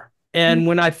 4. And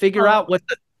when I figure out what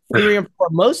the 3 or 4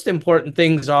 most important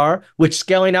things are, which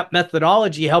scaling up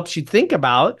methodology helps you think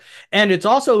about, and it's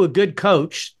also a good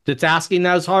coach that's asking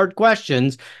those hard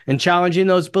questions and challenging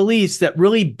those beliefs, that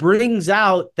really brings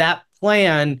out that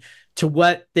plan to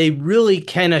what they really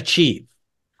can achieve.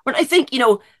 But I think,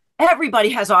 everybody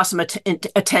has awesome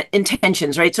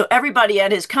intentions, right? So everybody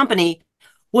at his company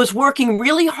was working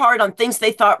really hard on things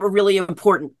they thought were really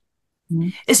important. Mm-hmm.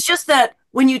 It's just that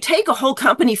when you take a whole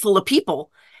company full of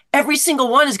people, every single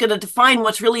one is going to define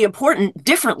what's really important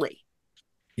differently.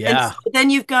 Yeah. And so then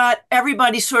you've got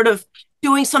everybody sort of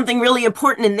doing something really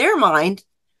important in their mind,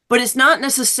 but it's not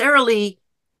necessarily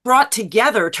brought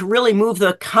together to really move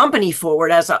the company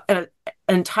forward as an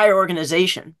entire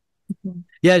organization.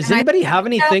 Yeah. Does anybody have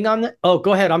anything on that? Oh,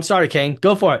 go ahead. I'm sorry, Kane.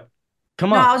 Go for it.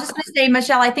 Come on. No, I was just going to say,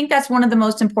 Michelle, I think that's one of the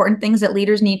most important things that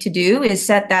leaders need to do, is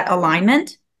set that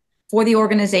alignment for the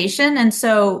organization. And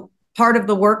so part of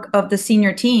the work of the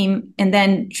senior team, and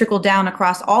then trickle down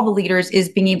across all the leaders, is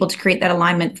being able to create that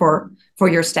alignment for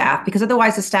your staff, because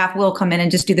otherwise the staff will come in and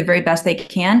just do the very best they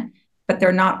can, but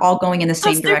they're not all going in the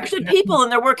same direction. They're good people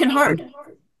and they're working hard.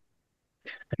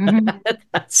 Mm-hmm.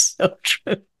 That's so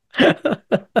true.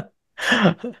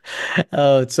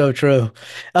 Oh, it's so true.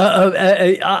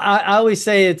 I always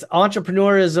say it's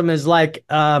entrepreneurism is like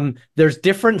there's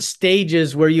different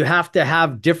stages where you have to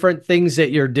have different things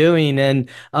that you're doing, and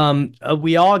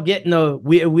we all get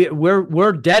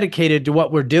we're dedicated to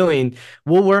what we're doing.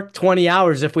 We'll work 20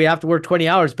 hours if we have to work 20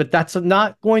 hours, but that's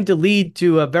not going to lead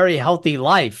to a very healthy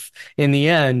life in the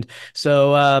end.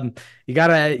 So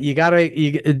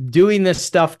doing this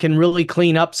stuff can really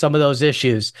clean up some of those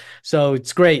issues. So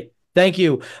it's great. Thank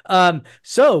you.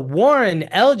 So Warren,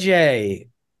 LJ,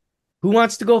 who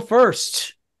wants to go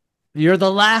first? You're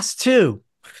the last 2.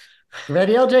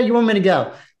 Ready, LJ? You want me to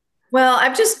go? Well,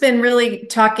 I've just been really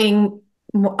talking.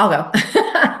 I'll go.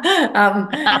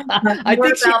 I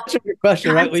think she answered your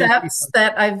question, right? Concepts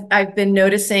that I've been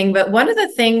noticing, but one of the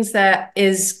things that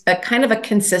is a kind of a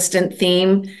consistent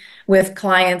theme with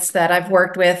clients that I've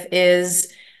worked with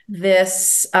is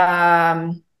this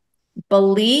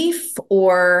belief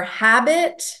or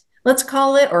habit, let's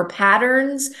call it, or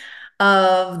patterns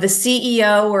of the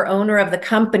CEO or owner of the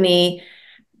company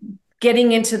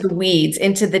getting into the weeds,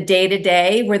 into the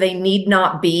day-to-day where they need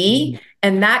not be.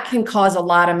 And that can cause a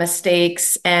lot of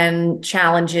mistakes and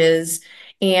challenges,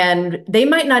 and they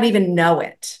might not even know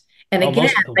it. And again,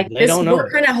 like this, we're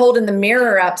kind of holding the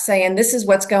mirror up saying, this is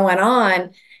what's going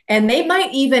on. And they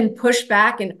might even push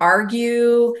back and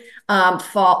argue, kind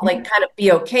of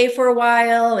be okay for a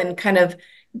while and kind of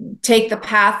take the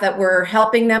path that we're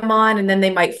helping them on. And then they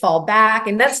might fall back.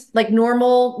 And that's like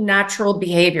normal, natural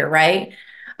behavior, right?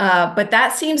 But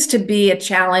that seems to be a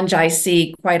challenge I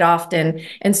see quite often.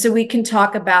 And so we can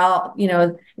talk about,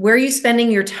 where are you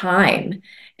spending your time?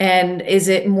 And is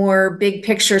it more big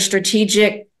picture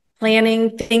strategic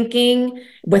planning, thinking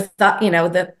with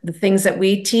the things that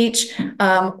we teach,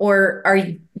 or are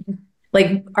you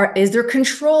is there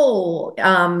control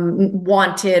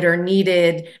wanted or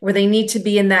needed, where they need to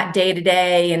be in that day to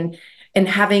day and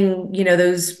having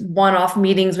those one-off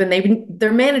meetings when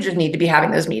their managers need to be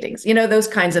having those meetings, those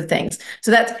kinds of things.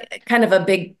 So that's kind of a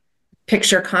big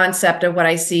picture concept of what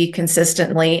I see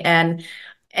consistently, and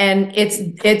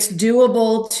it's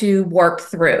doable to work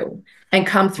through and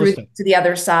come through to the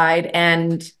other side.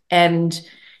 And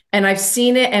I've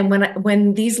seen it. And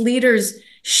when these leaders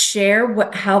share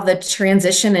how the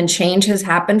transition and change has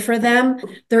happened for them,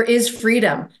 there is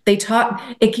freedom. They talk,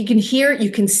 you can hear it, you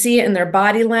can see it in their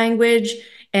body language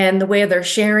and the way they're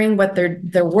sharing what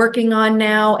they're working on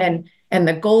now and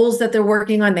the goals that they're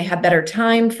working on. They have better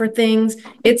time for things.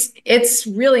 It's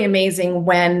really amazing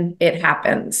when it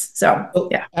happens. So,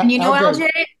 yeah. And LJ,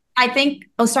 I think,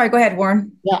 sorry, go ahead,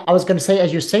 Warren. Yeah, I was going to say,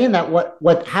 as you're saying that,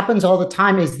 what happens all the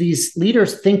time is these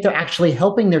leaders think they're actually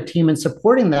helping their team and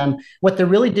supporting them. What they're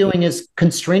really doing is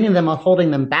constraining them or holding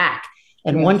them back.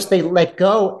 And once they let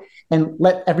go, and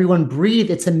let everyone breathe,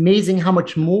 it's amazing how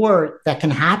much more that can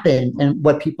happen and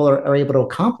what people are able to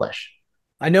accomplish.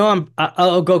 I know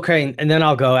I'll go, Crane, and then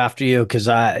I'll go after you because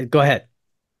go ahead.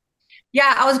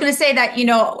 Yeah, I was going to say that,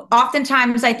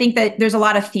 oftentimes I think that there's a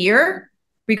lot of fear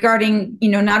regarding,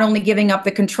 not only giving up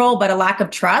the control, but a lack of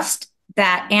trust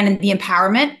and the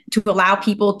empowerment to allow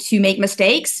people to make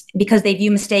mistakes because they view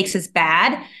mistakes as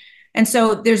bad. And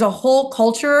so there's a whole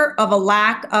culture of a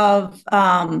lack of,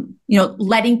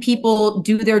 letting people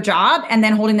do their job and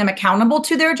then holding them accountable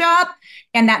to their job,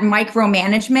 and that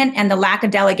micromanagement and the lack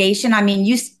of delegation. I mean,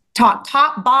 you talk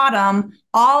top, bottom,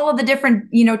 all of the different,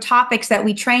 topics that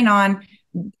we train on,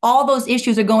 all those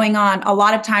issues are going on a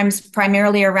lot of times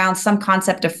primarily around some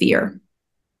concept of fear.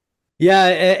 Yeah.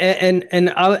 And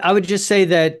I would just say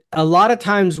that a lot of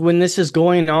times when this is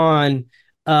going on,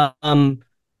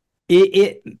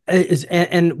 it is,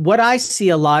 and what I see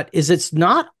a lot is it's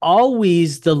not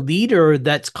always the leader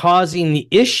that's causing the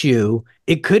issue.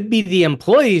 It could be the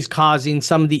employees causing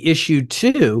some of the issue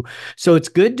too. So it's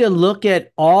good to look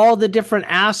at all the different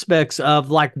aspects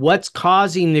of like what's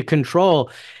causing the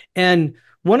control. And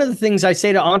one of the things I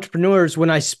say to entrepreneurs when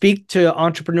I speak to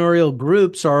entrepreneurial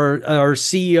groups or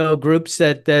CEO groups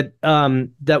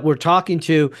that we're talking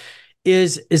to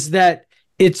is that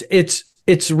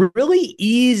it's really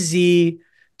easy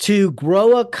to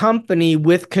grow a company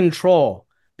with control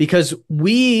because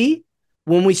when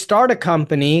we start a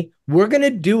company, we're going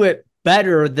to do it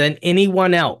better than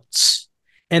anyone else.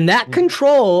 And that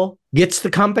control gets the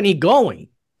company going,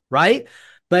 right?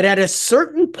 But at a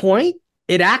certain point,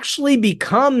 it actually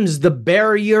becomes the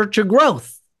barrier to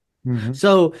growth. Mm-hmm.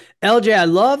 So, LJ, I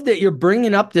love that you're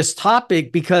bringing up this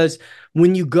topic because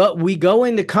when we go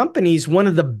into companies, one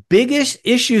of the biggest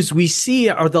issues we see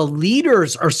are the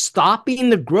leaders are stopping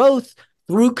the growth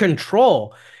through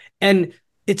control. And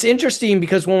it's interesting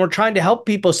because when we're trying to help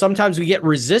people, sometimes we get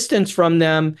resistance from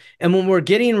them. And when we're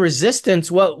getting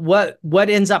resistance, what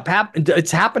ends up happening?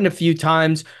 It's happened a few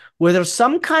times where there's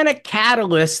some kind of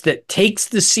catalyst that takes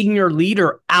the senior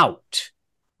leader out.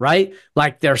 Right?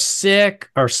 Like they're sick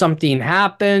or something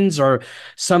happens or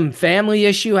some family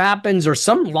issue happens or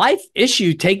some life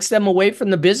issue takes them away from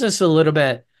the business a little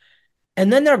bit.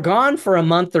 And then they're gone for a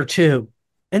month or two.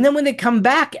 And then when they come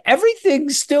back,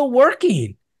 everything's still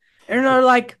working. And they're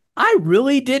like, I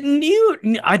really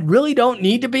don't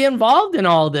need to be involved in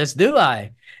all this, do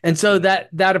I? And so that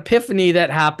epiphany that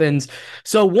happens.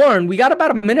 So Warren, we got about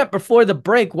a minute before the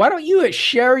break. Why don't you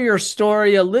share your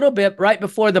story a little bit right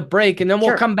before the break, and then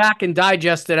we'll come back and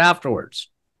digest it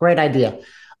afterwards. Great idea.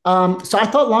 So I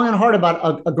thought long and hard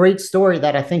about a great story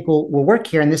that I think will work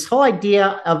here. And this whole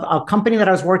idea of a company that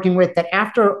I was working with, that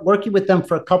after working with them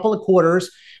for a couple of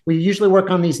quarters, we usually work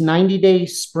on these 90-day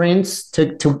sprints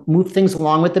to move things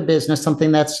along with the business,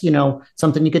 something that's,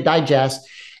 something you could digest.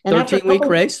 And 13-week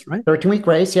race, right? 13-week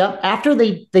race, yeah. After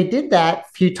they did that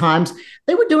a few times,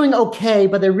 they were doing okay,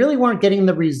 but they really weren't getting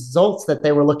the results that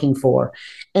they were looking for.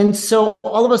 And so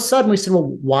all of a sudden we said, well,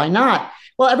 why not?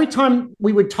 Well, every time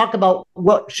we would talk about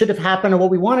what should have happened or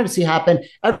what we wanted to see happen,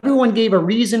 everyone gave a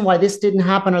reason why this didn't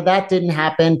happen or that didn't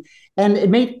happen. And it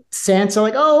made sense. So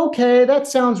like, oh, okay, that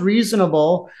sounds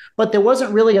reasonable. But there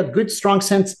wasn't really a good, strong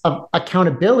sense of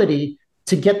accountability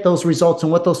to get those results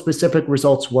and what those specific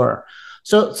results were.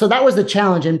 So that was the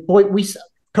challenge. And boy, we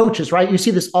coaches, right? You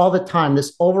see this all the time,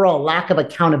 this overall lack of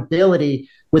accountability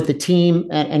with the team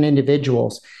and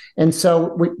individuals. And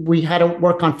so we had to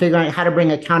work on figuring out how to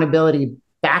bring accountability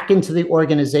back into the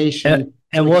organization.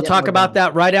 And we'll talk about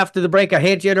that right after the break. I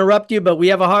hate to interrupt you, but we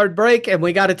have a hard break and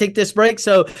we got to take this break.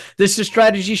 So this is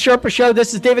Strategy Sherpa Show.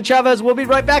 This is David Chavez. We'll be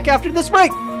right back after this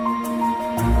break.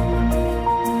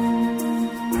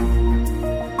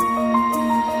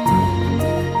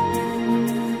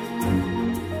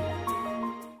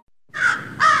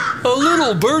 A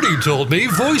little birdie told me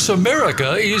Voice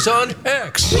America is on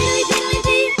X.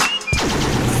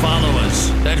 Follow us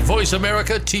at Voice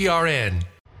America TRN.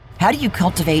 How do you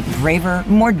cultivate braver,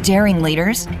 more daring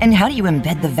leaders? And how do you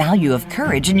embed the value of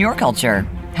courage in your culture?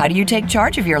 How do you take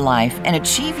charge of your life and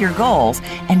achieve your goals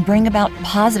and bring about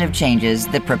positive changes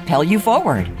that propel you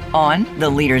forward? On The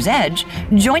Leader's Edge,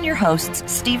 join your hosts,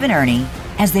 Steve and Ernie,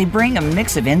 as they bring a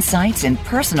mix of insights in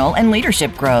personal and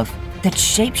leadership growth that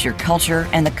shapes your culture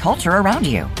and the culture around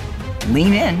you.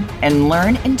 Lean in and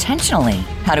learn intentionally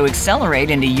how to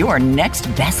accelerate into your next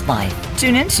best life.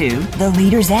 Tune into The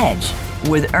Leader's Edge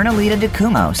with Ernalita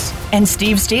DeCumos and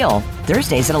Steve Steele,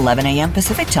 Thursdays at 11 a.m.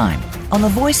 Pacific Time on the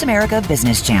Voice America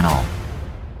Business Channel.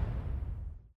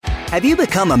 Have you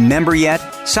become a member yet?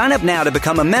 Sign up now to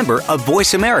become a member of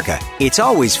Voice America. It's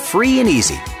always free and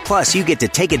easy. Plus, you get to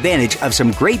take advantage of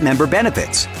some great member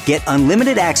benefits. Get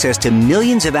unlimited access to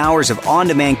millions of hours of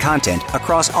on-demand content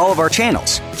across all of our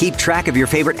channels. Keep track of your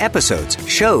favorite episodes,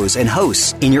 shows, and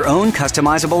hosts in your own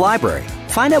customizable library.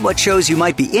 Find out what shows you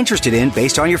might be interested in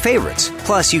based on your favorites.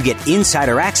 Plus, you get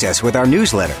insider access with our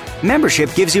newsletter.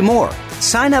 Membership gives you more.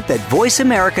 Sign up at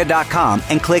voiceamerica.com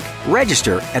and click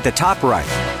register at the top right.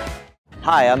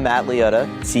 Hi, I'm Matt Liotta,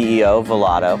 CEO of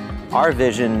Volato. Our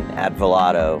vision at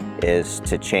Volato is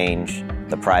to change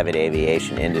the private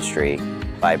aviation industry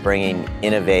by bringing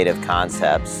innovative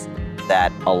concepts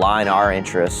that align our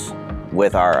interests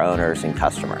with our owners and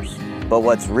customers. But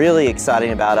what's really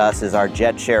exciting about us is our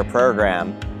Jet Share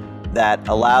program that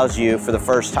allows you for the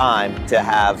first time to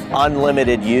have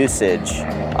unlimited usage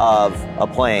of a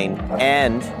plane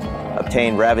and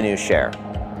obtain revenue share.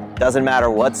 Doesn't matter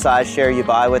what size share you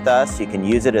buy with us, you can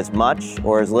use it as much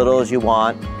or as little as you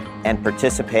want and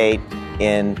participate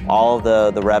in all of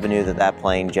the revenue that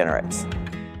plane generates.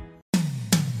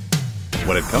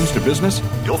 When it comes to business,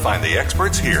 you'll find the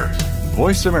experts here.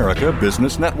 Voice America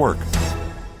Business Network.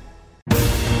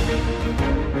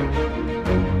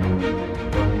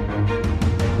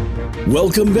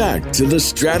 Welcome back to the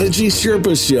Strategy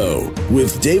Sherpa Show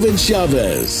with David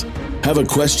Chavez. Have a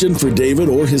question for David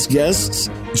or his guests?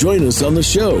 Join us on the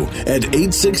show at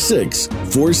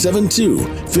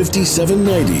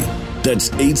 866-472-5790. That's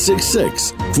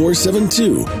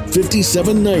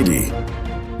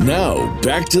 866-472-5790. Now,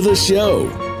 back to the show.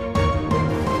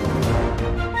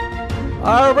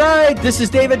 All right, this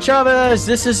is David Chavez.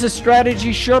 This is the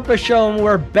Strategy Sherpa Show, and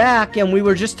we're back, and we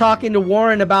were just talking to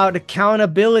Warren about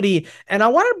accountability, and I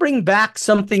want to bring back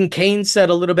something Kane said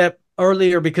a little bit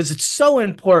earlier because it's so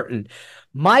important.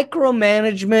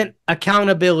 Micromanagement,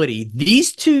 accountability.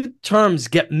 These two terms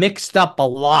get mixed up a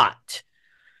lot.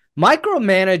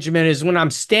 Micromanagement is when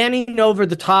I'm standing over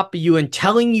the top of you and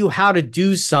telling you how to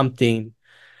do something.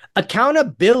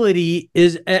 Accountability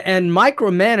is, and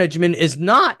micromanagement is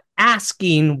not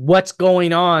asking what's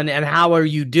going on and how are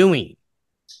you doing.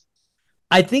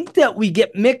 I think that we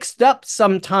get mixed up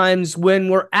sometimes when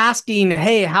we're asking,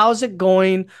 hey, how's it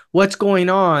going? What's going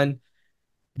on?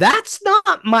 That's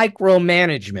not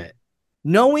micromanagement.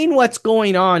 Knowing what's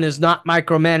going on is not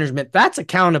micromanagement. That's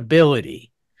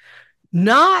accountability.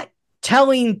 Not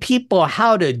telling people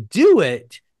how to do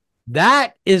it,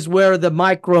 that is where the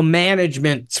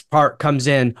micromanagement part comes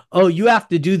in. Oh, you have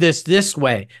to do this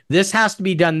way. This has to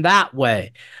be done that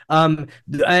way. And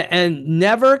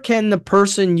never can the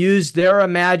person use their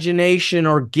imagination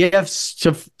or gifts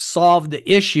to solve the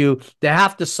issue. They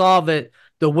have to solve it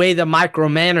the way the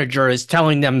micromanager is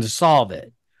telling them to solve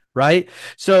it. Right.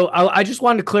 So I just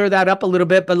wanted to clear that up a little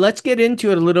bit, but let's get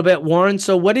into it a little bit, Warren.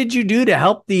 So what did you do to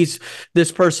help this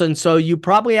person? So you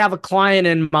probably have a client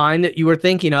in mind that you were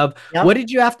thinking of. Yep. What did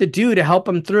you have to do to help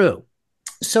them through?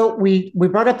 So we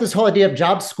brought up this whole idea of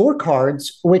job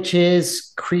scorecards, which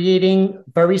is creating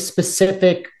very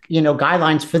specific,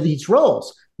 guidelines for these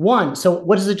roles. One, so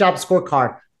what is a job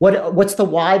scorecard? What's the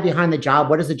why behind the job?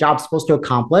 What is the job supposed to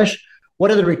accomplish? What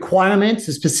are the requirements,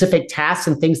 the specific tasks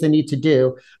and things they need to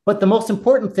do? But the most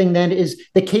important thing then is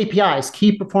the KPIs,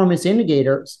 key performance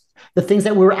indicators, the things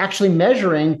that we're actually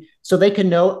measuring so they can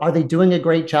know, are they doing a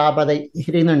great job? Are they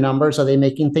hitting their numbers? Are they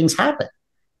making things happen?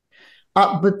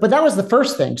 But that was the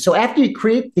first thing. So after you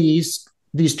create these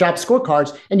job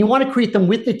scorecards, and you want to create them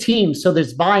with the team so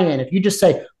there's buy-in. If you just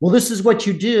say, well, this is what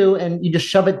you do, and you just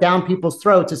shove it down people's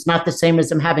throats, it's not the same as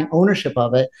them having ownership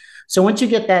of it. So once you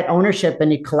get that ownership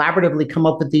and you collaboratively come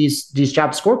up with these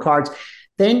job scorecards,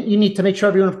 then you need to make sure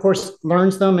everyone, of course,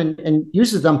 learns them and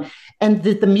uses them. And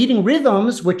the meeting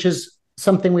rhythms, which is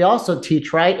something we also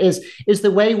teach, right, is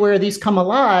the way where these come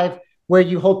alive, where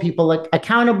you hold people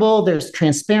accountable, there's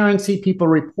transparency, people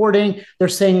reporting, they're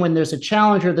saying when there's a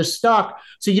challenge or they're stuck.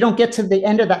 So you don't get to the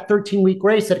end of that 13-week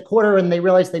race at a quarter and they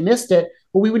realize they missed it.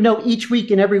 But we would know each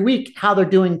week and every week how they're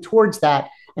doing towards that.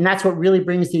 And that's what really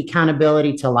brings the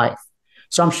accountability to life.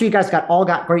 So I'm sure you guys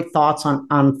got great thoughts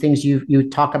on things you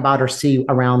talk about or see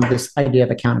around this idea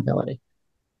of accountability.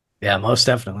 Yeah, most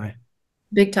definitely.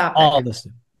 Big topic. All this.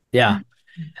 Yeah.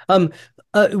 One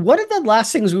of the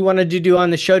last things we wanted to do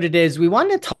on the show today is we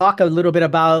wanted to talk a little bit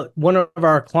about one of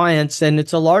our clients, and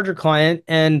it's a larger client,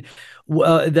 and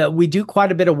that we do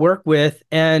quite a bit of work with.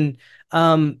 And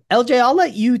LJ, I'll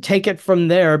let you take it from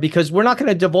there because we're not going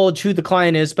to divulge who the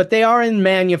client is, but they are in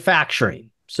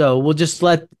manufacturing. So we'll just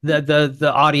let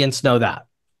the audience know that.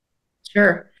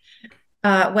 Sure.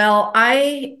 Well,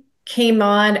 I came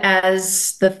on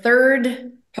as the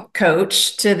third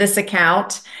coach to this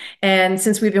account. And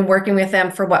since we've been working with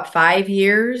them for 5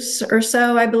 years or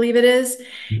so, I believe it is.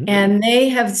 Mm-hmm. And they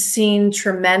have seen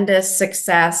tremendous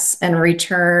success and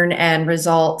return and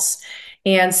results.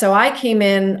 And so I came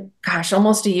in,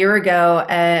 almost a year ago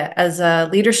as a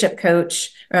leadership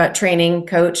coach, training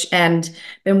coach, and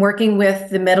been working with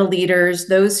the middle leaders,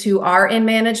 those who are in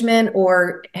management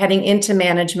or heading into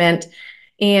management.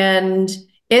 And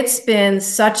it's been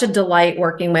such a delight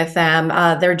working with them.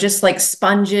 They're just like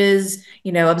sponges,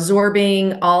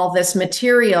 absorbing all this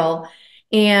material,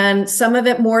 and some of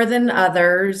it more than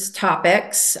others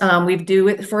topics. We do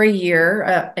it for a year.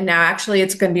 And now actually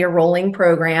it's going to be a rolling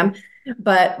program.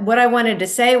 But what I wanted to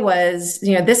say was,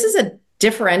 this is a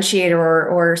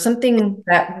differentiator or something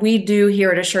that we do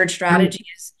here at Assured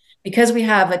Strategies, because we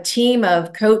have a team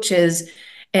of coaches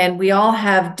and we all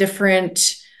have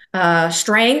different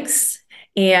strengths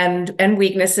and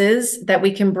weaknesses that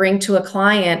we can bring to a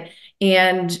client.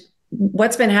 And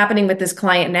what's been happening with this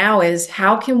client now is,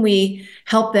 how can we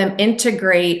help them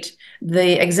integrate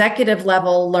the executive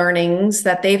level learnings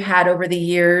that they've had over the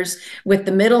years with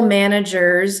the middle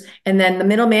managers, and then the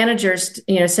middle managers,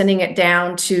 sending it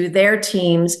down to their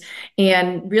teams,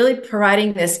 and really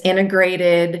providing this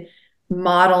integrated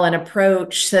model and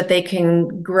approach so that they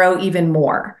can grow even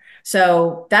more.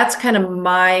 So that's kind of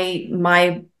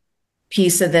my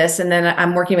piece of this. And then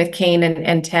I'm working with Kane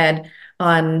and Ted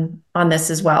on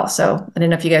this as well. So I don't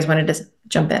know if you guys wanted to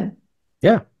jump in.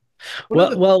 Yeah.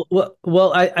 Well,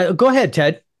 I go ahead,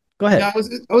 Ted. Go ahead. Yeah,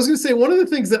 I was going to say, one of the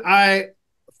things that I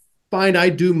find I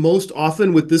do most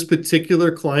often with this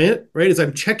particular client, right, is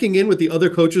I'm checking in with the other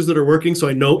coaches that are working, so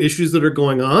I know issues that are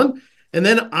going on. And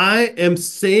then I am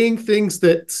saying things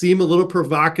that seem a little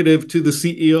provocative to the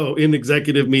CEO in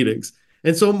executive meetings.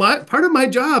 And so part of my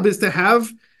job is to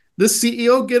have the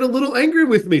CEO get a little angry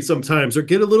with me sometimes, or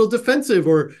get a little defensive,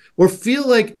 or feel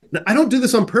like, I don't do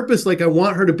this on purpose, like I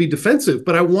want her to be defensive,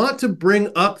 but I want to bring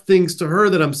up things to her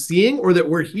that I'm seeing or that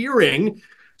we're hearing,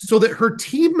 so that her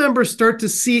team members start to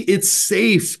see it's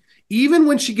safe, even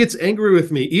when she gets angry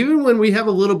with me, even when we have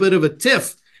a little bit of a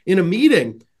tiff in a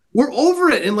meeting. We're over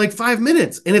it in like 5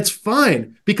 minutes, and it's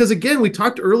fine. Because again, we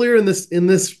talked earlier in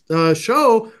this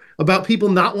show about people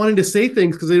not wanting to say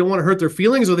things because they don't want to hurt their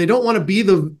feelings, or they don't want to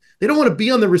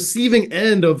be on the receiving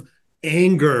end of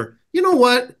anger. You know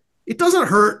what? It doesn't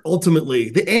hurt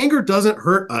ultimately. The anger doesn't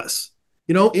hurt us.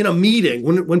 In a meeting,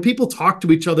 when people talk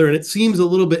to each other and it seems a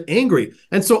little bit angry.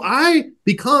 And so I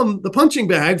become the punching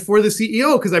bag for the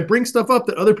CEO, because I bring stuff up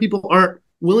that other people aren't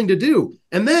willing to do.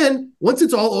 And then once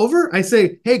it's all over, I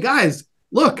say, hey guys,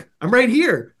 look, I'm right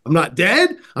here. I'm not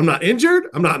dead. I'm not injured.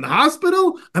 I'm not in the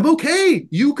hospital. I'm okay.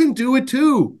 You can do it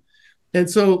too. And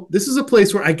so this is a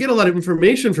place where I get a lot of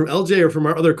information from LJ or from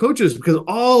our other coaches, because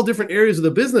all different areas of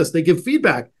the business, they give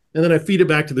feedback, and then I feed it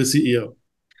back to the CEO.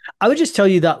 I would just tell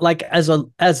you that, like, as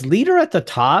leader at the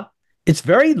top, it's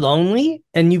very lonely,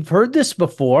 and you've heard this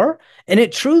before, and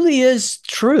it truly is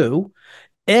true.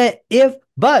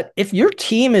 But if your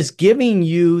team is giving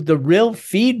you the real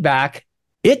feedback,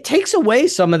 it takes away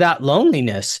some of that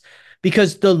loneliness,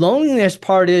 because the loneliness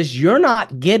part is you're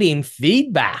not getting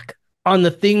feedback on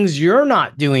the things you're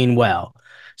not doing well.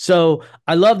 So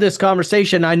I love this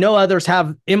conversation. I know others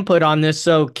have input on this.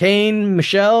 So Kane,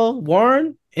 Michelle,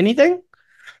 Warren, anything?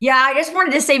 Yeah, I just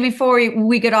wanted to say before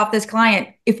we get off this client,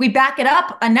 if we back it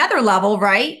up another level,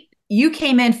 right? You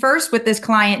came in first with this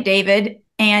client, David,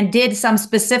 and did some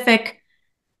specific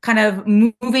kind of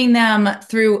moving them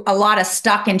through a lot of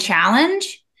stuck and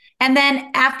challenge. And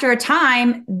then after a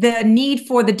time, the need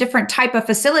for the different type of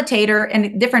facilitator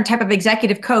and different type of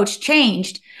executive coach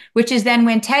changed, which is then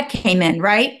when Ted came in,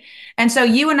 right? And so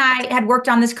you and I had worked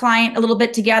on this client a little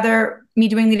bit together, me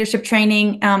doing leadership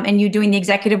training, and you doing the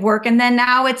executive work. And then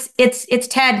now it's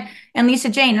Ted and Lisa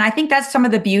Jane. And I think that's some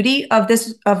of the beauty of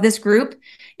this group,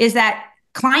 is that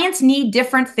clients need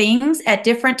different things at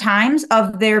different times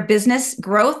of their business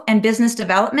growth and business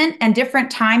development, and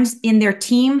different times in their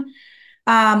team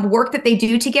work that they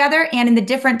do together, and in the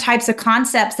different types of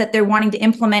concepts that they're wanting to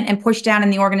implement and push down in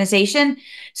the organization.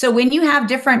 So when you have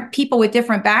different people with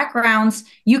different backgrounds,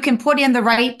 you can put in the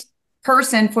right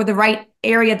person for the right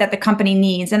area that the company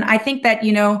needs. And I think that,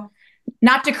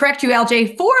 not to correct you,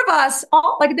 LJ, 4 of us,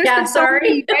 there's been so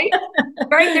many, right?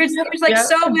 Right? There's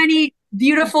so many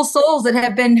beautiful souls that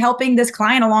have been helping this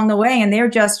client along the way, and they're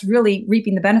just really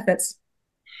reaping the benefits.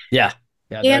 Yeah.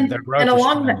 And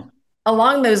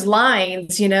along those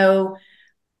lines,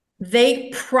 they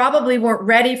probably weren't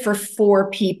ready for 4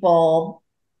 people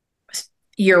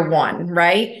year one,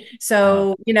 right?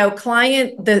 So,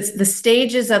 the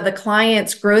stages of the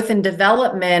client's growth and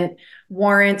development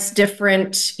warrants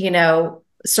different,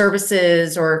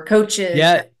 services or coaches.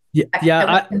 Yeah.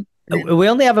 We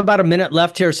only have about a minute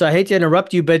left here, so I hate to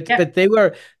interrupt you, but they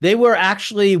were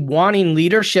actually wanting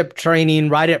leadership training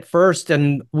right at first,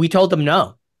 and we told them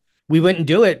no. We wouldn't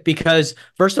do it because,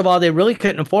 first of all, they really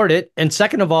couldn't afford it. And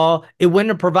second of all, it wouldn't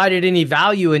have provided any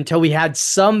value until we had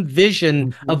some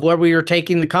vision of where we were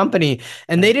taking the company.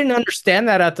 And they didn't understand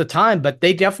that at the time, but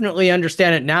they definitely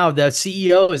understand it now. The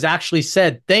CEO has actually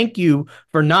said, thank you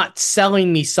for not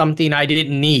selling me something I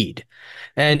didn't need.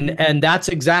 And that's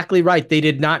exactly right. They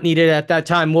did not need it at that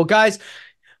time. Well, guys,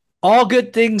 all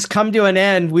good things come to an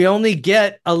end. We only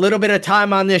get a little bit of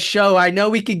time on this show. I know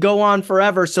we could go on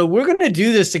forever, so we're going to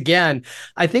do this again.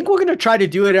 I think we're going to try to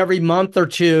do it every month or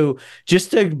two just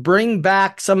to bring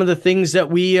back some of the things that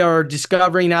we are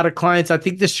discovering out of clients. I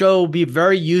think the show will be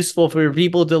very useful for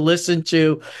people to listen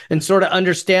to and sort of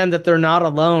understand that they're not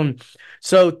alone.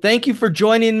 So thank you for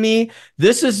joining me.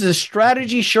 This is the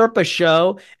Strategy Sherpa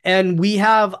Show, and we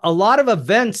have a lot of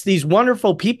events these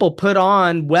wonderful people put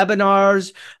on,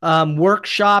 webinars,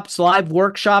 workshops, live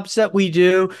workshops that we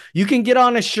do. You can get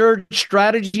on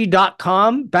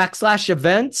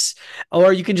assuredstrategy.com/events,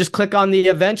 or you can just click on the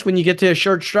events when you get to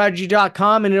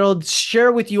assuredstrategy.com, and it'll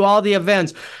share with you all the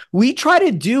events. We try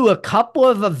to do a couple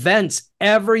of events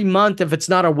every month if it's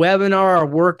not a webinar or a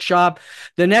workshop.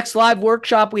 The next live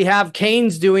workshop we have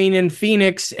Kane's doing in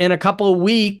Phoenix in a couple of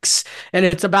weeks, and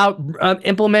it's about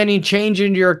implementing change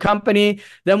into your company.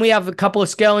 Then we have a couple of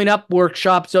scaling up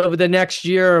workshops over the next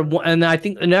year, and I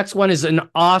think the next one is in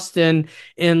Austin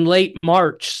in late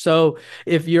March. So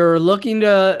if you're looking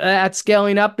at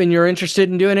scaling up and you're interested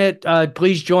in doing it,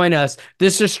 please join us.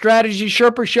 This is Strategy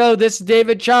Sherpa Show. This is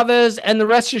David Chavez and the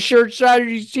rest of Assured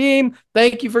Strategy team.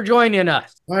 Thank you for joining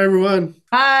us. Bye, everyone.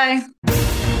 Bye.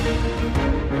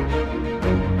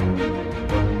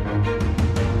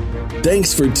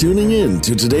 Thanks for tuning in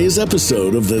to today's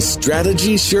episode of the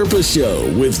Strategy Sherpa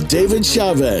Show with David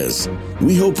Chavez.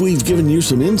 We hope we've given you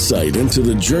some insight into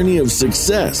the journey of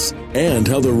success and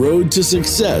how the road to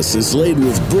success is laid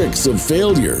with bricks of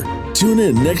failure. Tune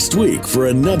in next week for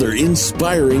another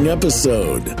inspiring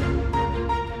episode.